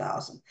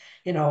 500,000,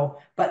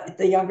 but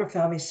the younger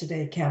families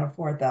today can't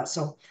afford that.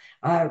 So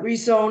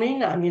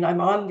rezoning, I mean,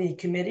 I'm on the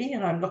committee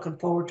and I'm looking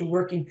forward to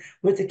working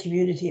with the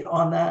community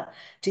on that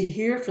to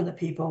hear from the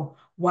people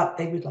what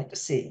they would like to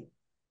see.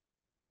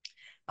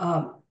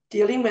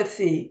 Dealing with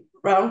the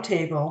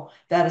roundtable,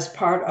 that is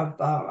part of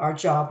our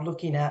job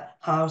looking at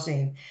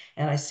housing.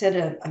 And I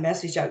sent a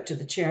message out to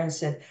the chair and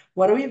said,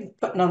 what are we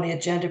putting on the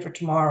agenda for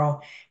tomorrow?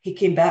 He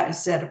came back and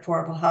said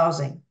affordable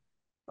housing.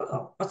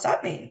 Oh, what's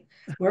that mean?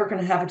 We're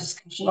going to have a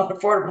discussion on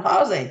affordable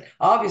housing,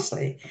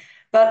 obviously.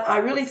 But I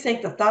really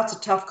think that that's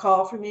a tough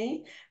call for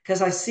me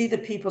because I see the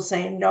people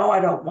saying, no, I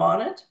don't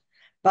want it.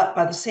 But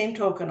by the same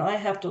token, I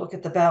have to look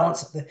at the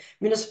balance of the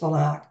Municipal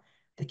Act,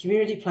 the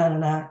Community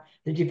Planning Act,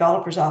 the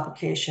developer's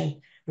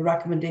application, the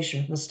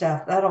recommendation from the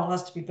staff. That all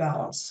has to be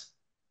balanced.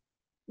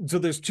 So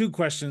there's two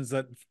questions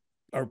that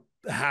are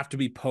have to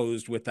be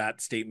posed with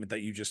that statement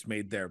that you just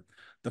made there.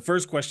 The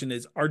first question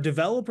is, are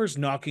developers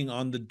knocking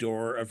on the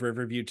door of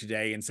Riverview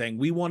today and saying,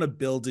 we want to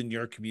build in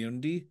your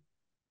community?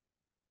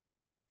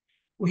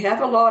 We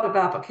have a lot of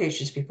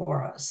applications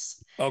before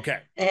us. Okay.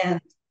 And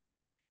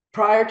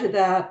prior to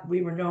that,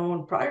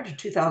 prior to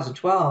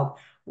 2012,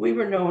 we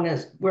were known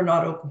as we're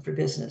not open for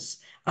business.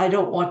 I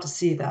don't want to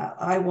see that.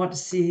 I want to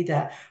see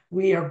that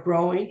we are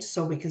growing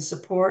so we can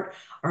support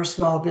our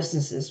small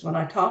businesses. When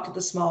I talk to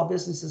the small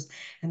businesses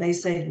and they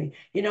say to me,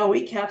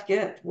 we can't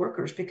get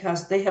workers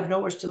because they have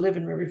nowhere to live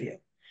in Riverview.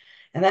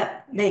 And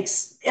that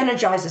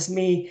energizes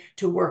me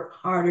to work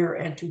harder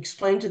and to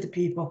explain to the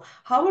people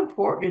how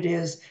important it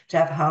is to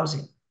have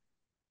housing.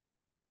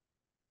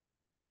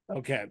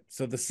 Okay.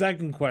 So the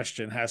second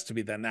question has to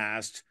be then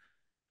asked.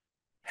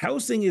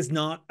 Housing is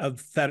not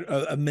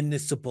a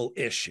municipal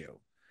issue.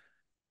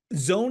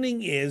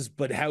 Zoning is,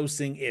 but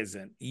housing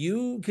isn't.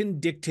 You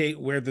can dictate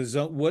where the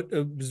zone,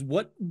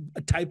 what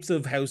types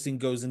of housing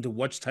goes into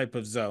which type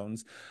of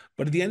zones,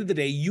 but at the end of the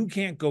day, you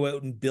can't go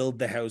out and build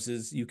the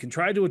houses. You can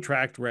try to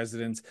attract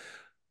residents,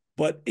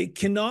 but it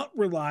cannot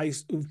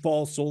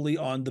fall solely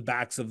on the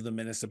backs of the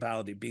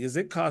municipality because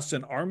it costs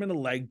an arm and a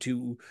leg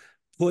to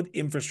put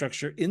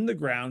infrastructure in the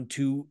ground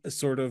to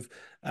sort of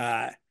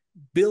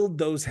build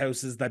those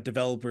houses that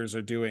developers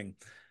are doing.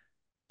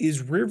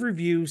 Is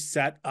Riverview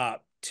set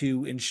up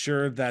to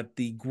ensure that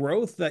the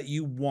growth that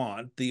you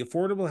want, the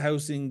affordable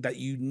housing that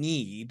you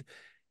need,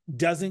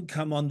 doesn't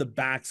come on the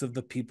backs of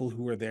the people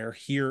who are there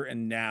here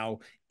and now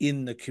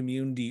in the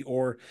community?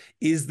 Or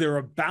is there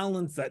a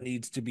balance that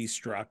needs to be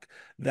struck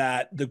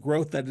that the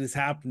growth that is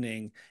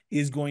happening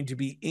is going to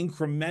be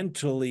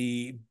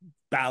incrementally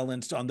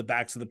balanced on the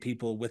backs of the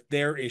people with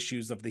their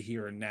issues of the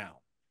here and now?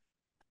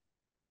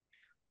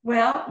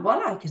 Well,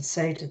 what I could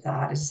say to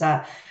that is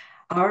that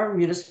our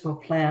municipal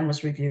plan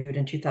was reviewed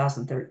in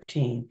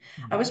 2013.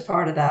 I was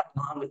part of that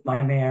along with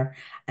my mayor.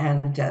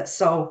 And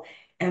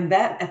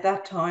that at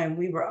that time,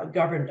 we were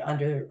governed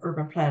under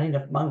urban planning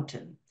of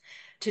Moncton.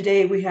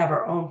 Today, we have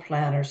our own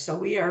planner. So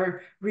we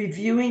are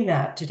reviewing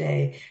that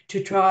today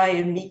to try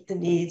and meet the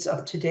needs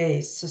of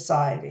today's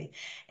society.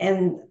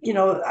 And,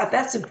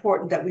 that's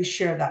important that we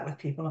share that with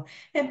people.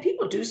 And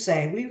people do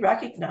say, we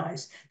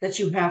recognize that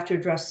you have to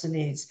address the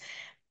needs.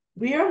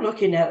 We are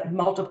looking at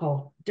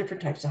multiple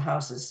different types of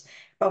houses,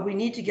 but we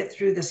need to get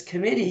through this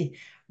committee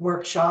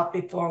workshop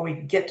before we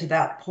get to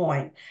that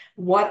point.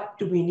 What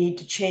do we need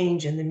to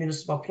change in the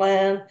municipal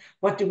plan?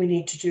 What do we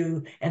need to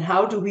do? And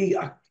how do we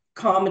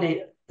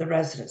accommodate the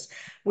residents?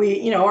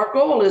 Our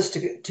goal is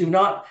to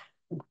not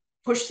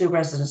push the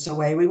residents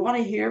away. We want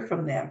to hear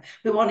from them.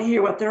 We want to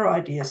hear what their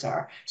ideas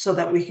are so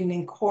that we can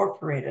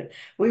incorporate it.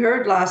 We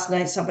heard last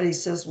night somebody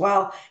says,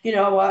 well, you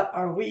know what,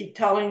 are we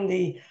telling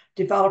the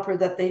developer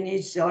that they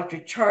need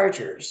electric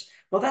chargers?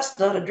 Well, that's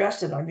not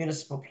addressed in our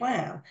municipal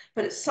plan,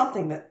 but it's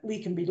something that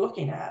we can be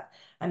looking at.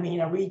 I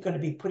mean, are we going to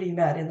be putting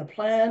that in the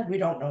plan? We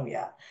don't know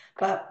yet.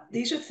 But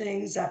these are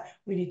things that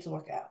we need to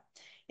look at.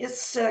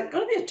 It's going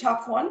to be a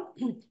tough one.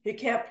 You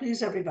can't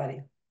please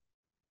everybody.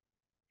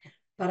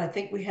 But I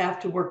think we have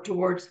to work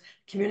towards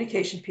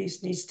communication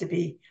piece needs to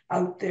be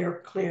out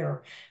there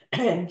clear,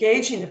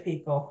 engaging the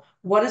people.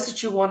 What is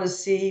it you want to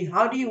see?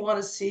 How do you want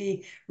to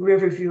see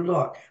Riverview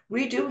look?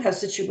 We do have a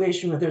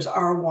situation where there's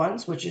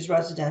R1s, which is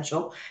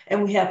residential,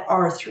 and we have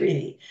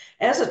R3.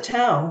 As a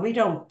town, we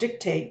don't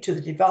dictate to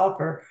the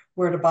developer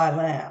where to buy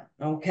land,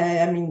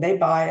 okay? I mean, they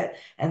buy it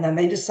and then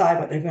they decide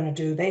what they're going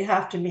to do. They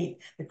have to meet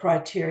the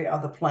criteria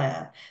of the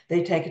plan.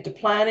 They take it to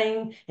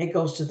planning, it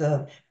goes to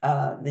the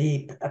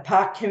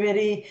PAC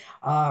committee,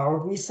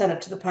 or we send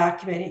it to the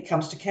PAC committee, it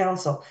comes to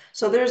council.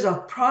 So there's a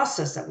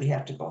process that we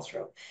have to go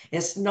through.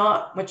 It's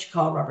not what you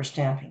call rubber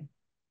stamping.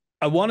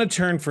 I want to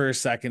turn for a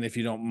second, if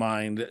you don't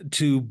mind,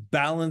 to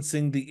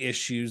balancing the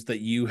issues that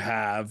you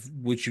have,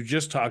 which you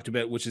just talked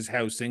about, which is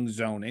housing,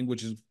 zoning,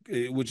 which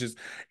is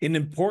an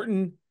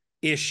important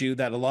issue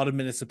that a lot of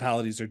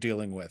municipalities are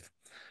dealing with.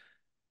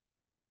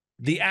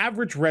 The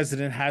average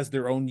resident has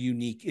their own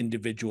unique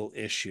individual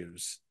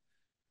issues.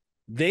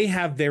 They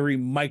have very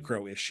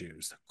micro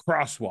issues,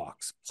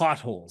 crosswalks,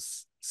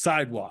 potholes,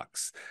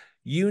 sidewalks.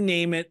 You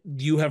name it,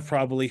 you have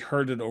probably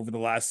heard it over the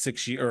last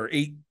 6 years or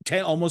 8,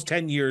 10, almost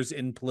 10 years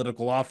in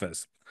political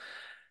office.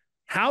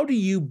 How do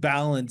you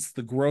balance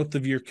the growth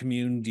of your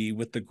community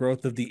with the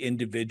growth of the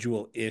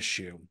individual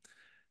issue?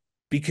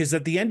 Because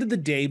at the end of the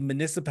day,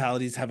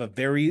 municipalities have a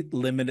very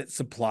limited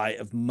supply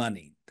of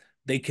money.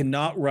 They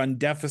cannot run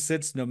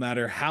deficits no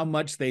matter how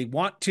much they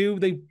want to.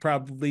 They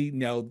probably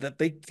know that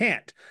they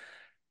can't.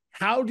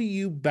 How do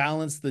you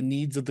balance the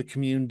needs of the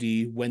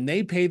community when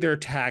they pay their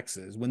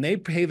taxes, when they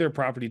pay their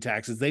property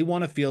taxes? They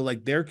want to feel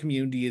like their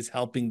community is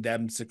helping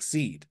them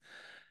succeed.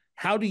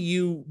 How do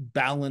you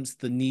balance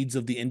the needs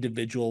of the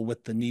individual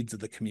with the needs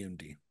of the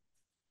community?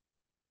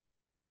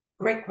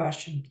 Great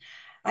question.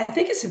 I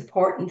think it's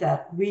important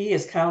that we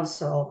as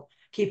council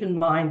keep in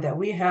mind that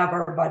we have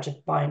our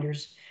budget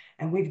binders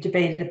and we've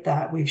debated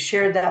that. We've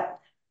shared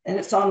that and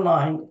it's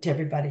online to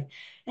everybody.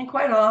 And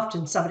quite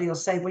often somebody will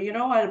say,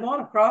 well, I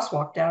want a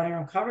crosswalk down here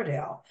in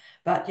Coverdale,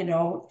 but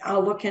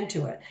I'll look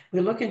into it.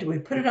 We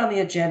put it on the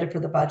agenda for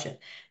the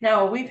budget.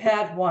 Now we've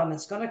had one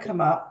that's going to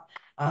come up.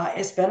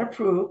 It's been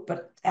approved,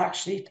 but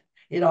actually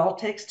it all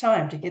takes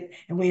time to get,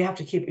 and we have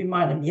to keep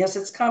reminding them, yes,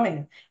 it's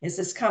coming. Is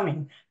this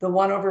coming? The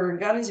one over in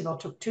Gunningsville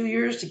took 2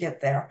 years to get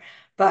there,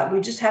 but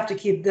we just have to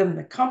keep them in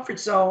the comfort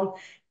zone.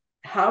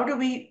 How do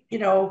we,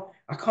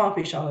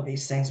 accomplish all of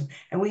these things?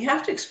 And we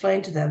have to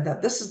explain to them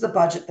that this is the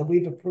budget that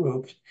we've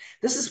approved.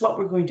 This is what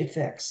we're going to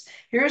fix.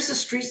 Here's the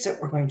streets that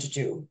we're going to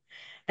do.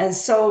 And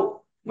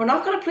so we're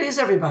not going to please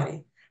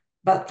everybody,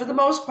 but for the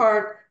most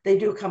part, they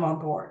do come on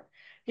board.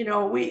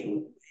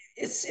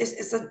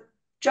 It's a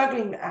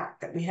juggling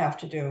act that we have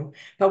to do,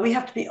 but we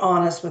have to be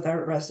honest with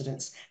our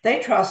residents. They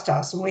trust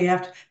us, and we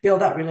have to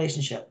build that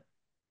relationship.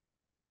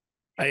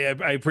 I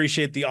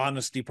appreciate the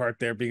honesty part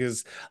there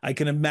because I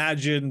can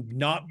imagine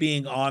not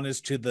being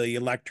honest to the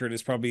electorate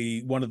is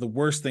probably one of the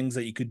worst things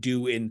that you could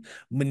do in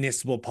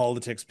municipal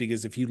politics,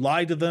 because if you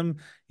lie to them,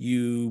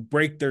 you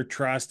break their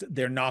trust,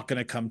 they're not going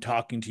to come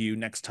talking to you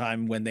next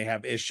time when they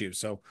have issues.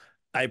 So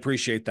I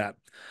appreciate that.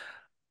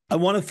 I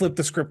want to flip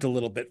the script a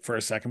little bit for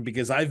a second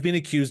because I've been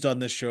accused on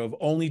this show of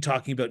only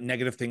talking about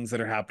negative things that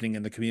are happening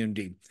in the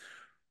community.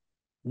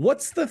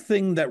 What's the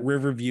thing that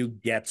Riverview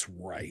gets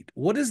right?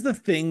 What is the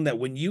thing that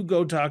when you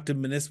go talk to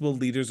municipal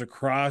leaders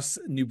across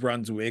New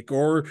Brunswick,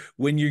 or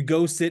when you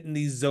go sit in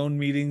these zone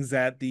meetings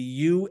at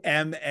the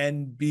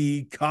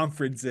UMNB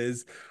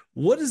conferences,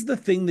 what is the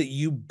thing that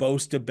you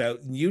boast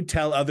about and you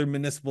tell other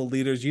municipal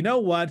leaders, you know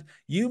what,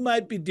 you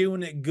might be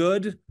doing it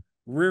good,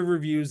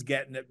 Riverview's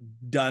getting it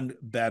done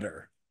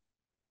better?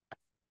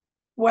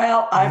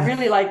 Well, I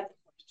really like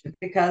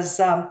because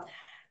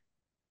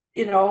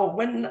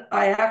when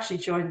I actually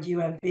joined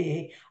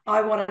UMB,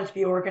 I wanted to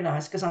be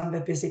organized because I'm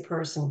a busy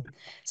person.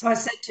 So I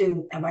said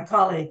to my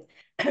colleague,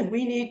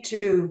 we need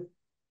to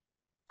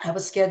have a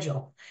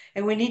schedule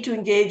and we need to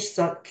engage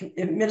the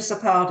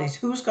municipalities.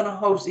 Who's going to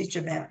host each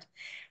event?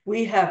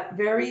 We have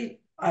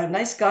a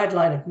nice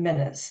guideline of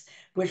minutes,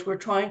 which we're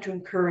trying to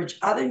encourage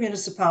other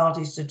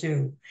municipalities to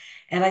do.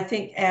 And I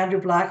think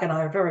Andrew Black and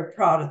I are very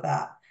proud of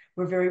that.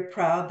 We're very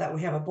proud that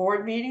we have a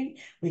board meeting.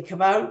 We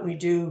come out, we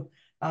do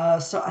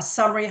so a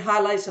summary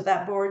highlights of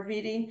that board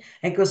meeting.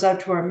 It goes out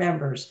to our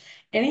members.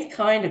 Any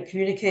kind of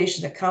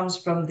communication that comes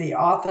from the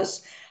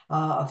office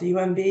of the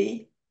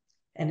UMB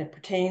and it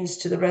pertains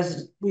to the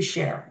resident, we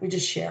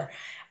just share.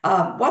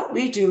 What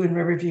we do in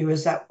Riverview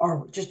is that,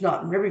 or just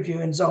not in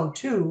Riverview, in Zone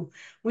 2,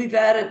 we've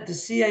added the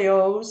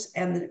CAOs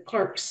and the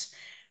clerks,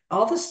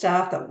 all the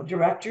staff that were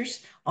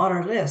directors on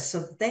our list so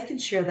that they can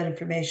share that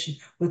information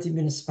with the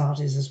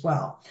municipalities as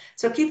well.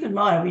 So keep in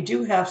mind, we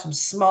do have some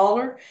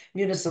smaller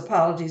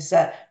municipalities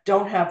that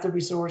don't have the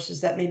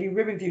resources that maybe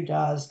Riverview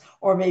does,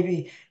 or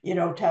maybe,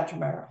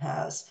 Tatramara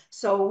has.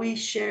 So we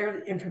share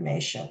the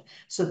information.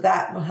 So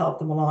that will help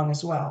them along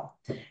as well.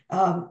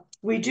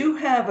 We do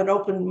have an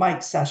open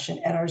mic session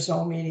at our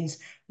zone meetings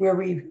where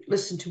we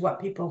listen to what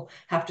people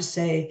have to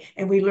say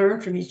and we learn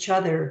from each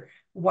other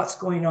what's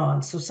going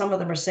on. So some of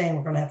them are saying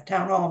we're going to have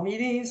town hall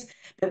meetings,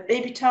 but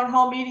maybe town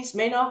hall meetings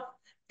may not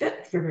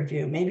fit for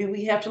review. Maybe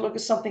we have to look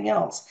at something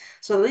else.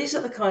 So these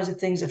are the kinds of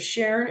things of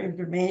sharing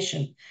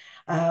information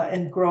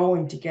and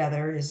growing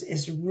together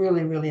is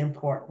really, really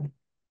important.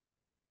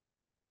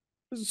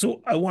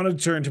 So I want to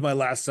turn to my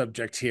last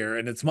subject here,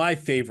 and it's my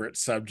favorite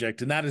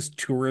subject, and that is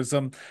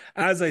tourism.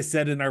 As I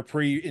said in our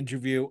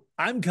pre-interview,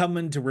 I'm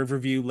coming to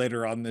Riverview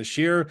later on this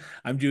year.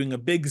 I'm doing a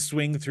big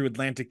swing through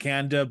Atlantic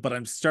Canada, but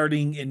I'm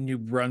starting in New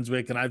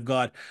Brunswick, and I've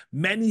got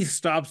many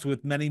stops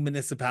with many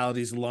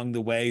municipalities along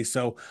the way.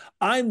 So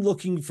I'm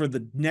looking for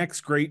the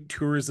next great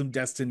tourism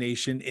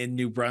destination in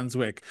New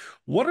Brunswick.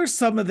 What are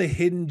some of the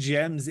hidden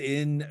gems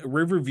in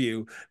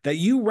Riverview that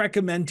you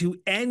recommend to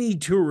any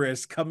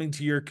tourist coming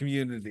to your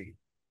community?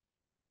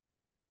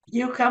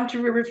 You come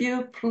to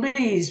Riverview,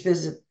 please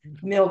visit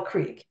Mill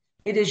Creek.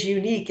 It is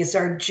unique. It's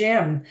our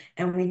gem,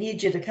 and we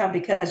need you to come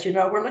because,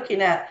 we're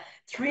looking at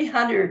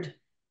 300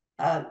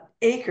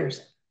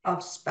 acres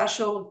of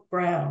special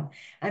ground.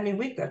 I mean,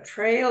 we've got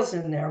trails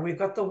in there. We've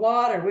got the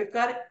water. We've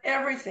got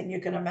everything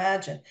you can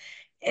imagine.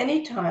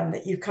 anytime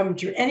that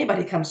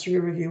anybody comes to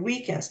Riverview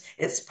weekends,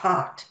 it's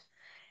packed.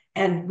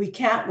 And we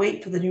can't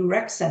wait for the new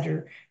rec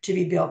center to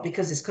be built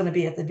because it's going to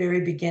be at the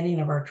very beginning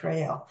of our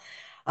trail.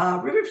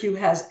 Riverview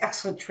has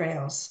excellent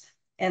trails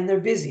and they're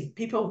busy.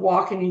 People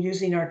walking and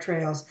using our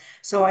trails.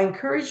 So I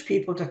encourage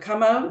people to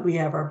come out. We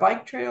have our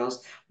bike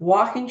trails,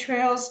 walking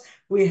trails.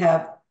 We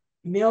have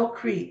Mill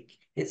Creek.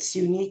 It's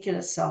unique in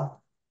itself.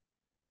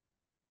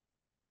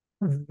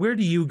 Where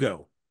do you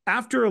go?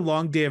 After a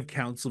long day of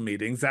council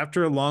meetings,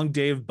 after a long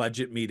day of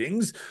budget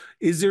meetings,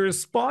 is there a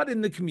spot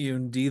in the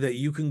community that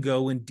you can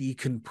go and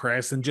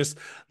decompress and just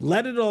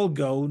let it all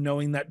go,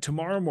 knowing that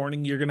tomorrow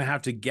morning you're going to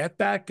have to get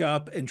back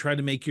up and try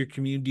to make your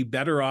community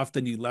better off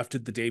than you left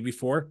it the day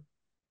before?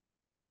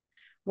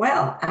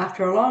 Well,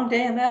 after a long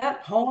day in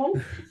that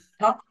home,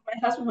 talk to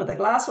my husband with a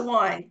glass of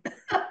wine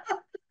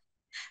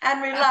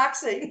and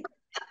relaxing.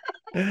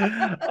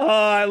 Oh,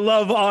 I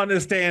love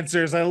honest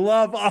answers. I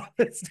love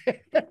honest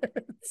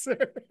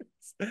answers.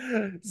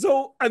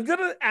 So I'm going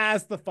to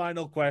ask the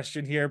final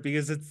question here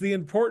because it's the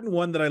important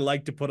one that I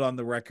like to put on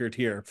the record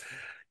here.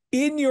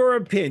 In your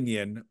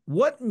opinion,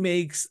 what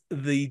makes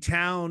the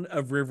town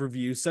of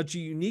Riverview such a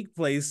unique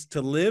place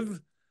to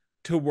live,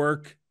 to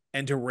work,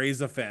 and to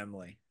raise a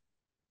family?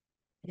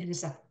 It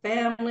is a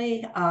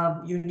family,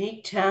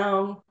 unique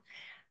town.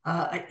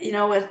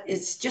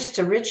 It's just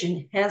a rich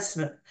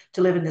enhancement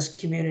to live in this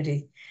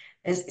community.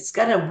 It's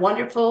got a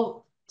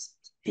wonderful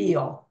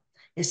feel.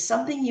 It's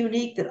something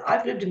unique that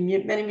I've lived in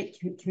many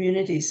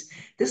communities.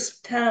 This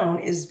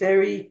town is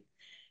very,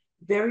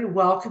 very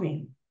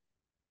welcoming,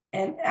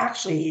 and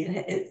actually,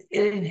 it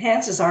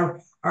enhances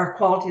our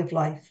quality of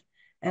life.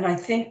 And I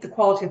think the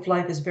quality of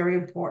life is very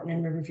important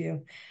in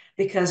Riverview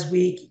because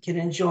we can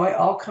enjoy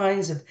all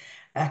kinds of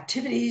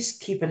activities,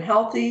 keep it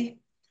healthy,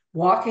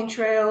 walking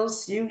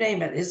trails, you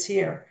name it, is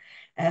here.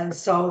 And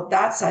so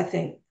that's, I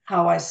think,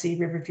 how I see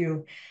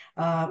Riverview.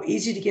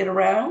 Easy to get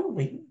around.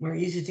 We're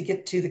easy to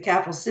get to the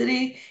capital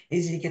city,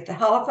 easy to get to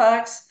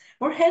Halifax.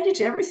 We're handy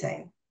to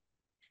everything.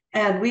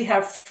 And we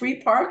have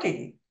free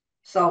parking.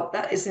 So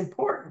that is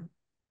important.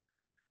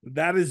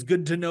 That is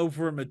good to know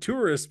from a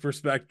tourist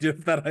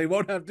perspective that I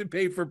won't have to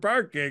pay for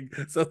parking.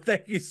 So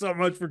thank you so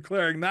much for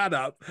clearing that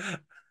up.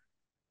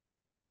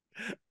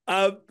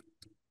 Um,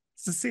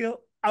 Cecile,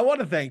 I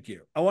want to thank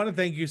you. I want to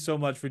thank you so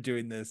much for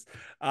doing this.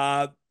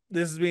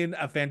 This has been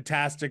a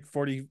fantastic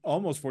 40,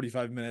 almost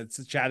 45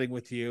 minutes chatting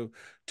with you,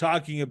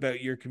 talking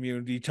about your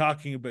community,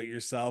 talking about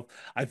yourself.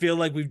 I feel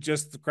like we've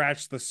just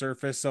scratched the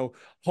surface. So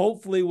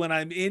hopefully when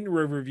I'm in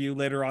Riverview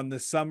later on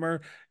this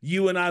summer,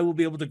 you and I will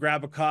be able to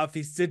grab a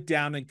coffee, sit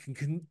down and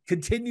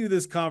continue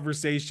this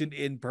conversation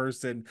in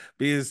person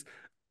because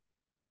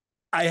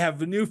I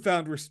have a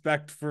newfound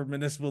respect for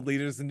municipal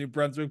leaders in New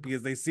Brunswick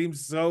because they seem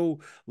so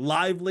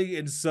lively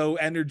and so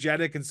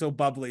energetic and so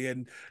bubbly.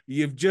 And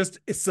you've just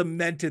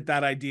cemented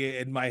that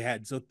idea in my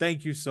head. So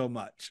thank you so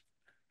much.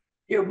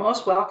 You're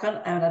most welcome,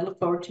 and I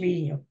look forward to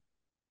meeting you.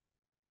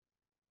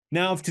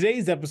 Now, if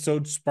today's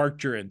episode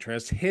sparked your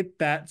interest, hit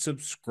that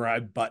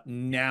subscribe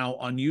button now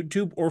on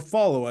YouTube or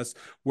follow us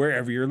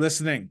wherever you're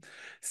listening.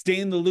 Stay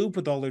in the loop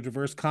with all our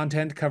diverse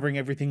content covering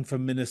everything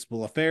from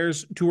municipal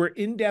affairs to our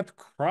in-depth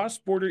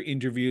cross-border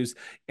interviews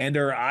and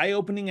our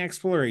eye-opening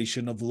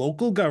exploration of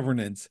local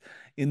governance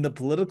in the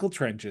political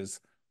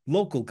trenches,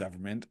 local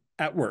government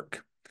at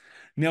work.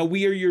 Now,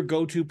 we are your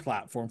go-to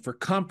platform for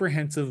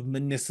comprehensive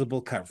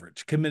municipal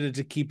coverage, committed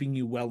to keeping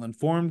you well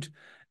informed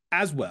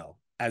as well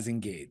as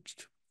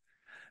engaged.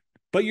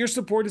 But your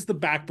support is the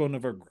backbone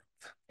of our growth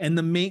and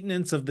the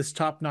maintenance of this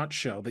top-notch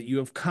show that you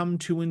have come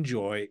to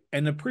enjoy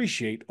and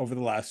appreciate over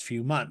the last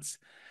few months.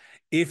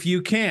 If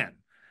you can,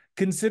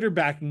 consider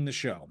backing the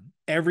show.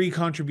 Every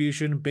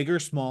contribution, big or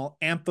small,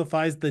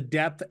 amplifies the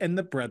depth and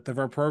the breadth of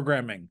our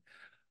programming.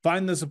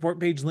 Find the support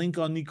page link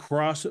on the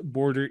Cross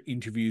Border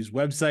Interviews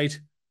website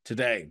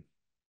today.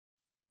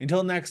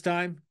 Until next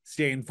time,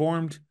 stay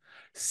informed,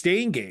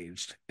 stay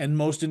engaged, and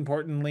most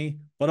importantly,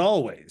 but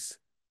always,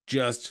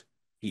 just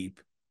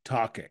keep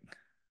talking.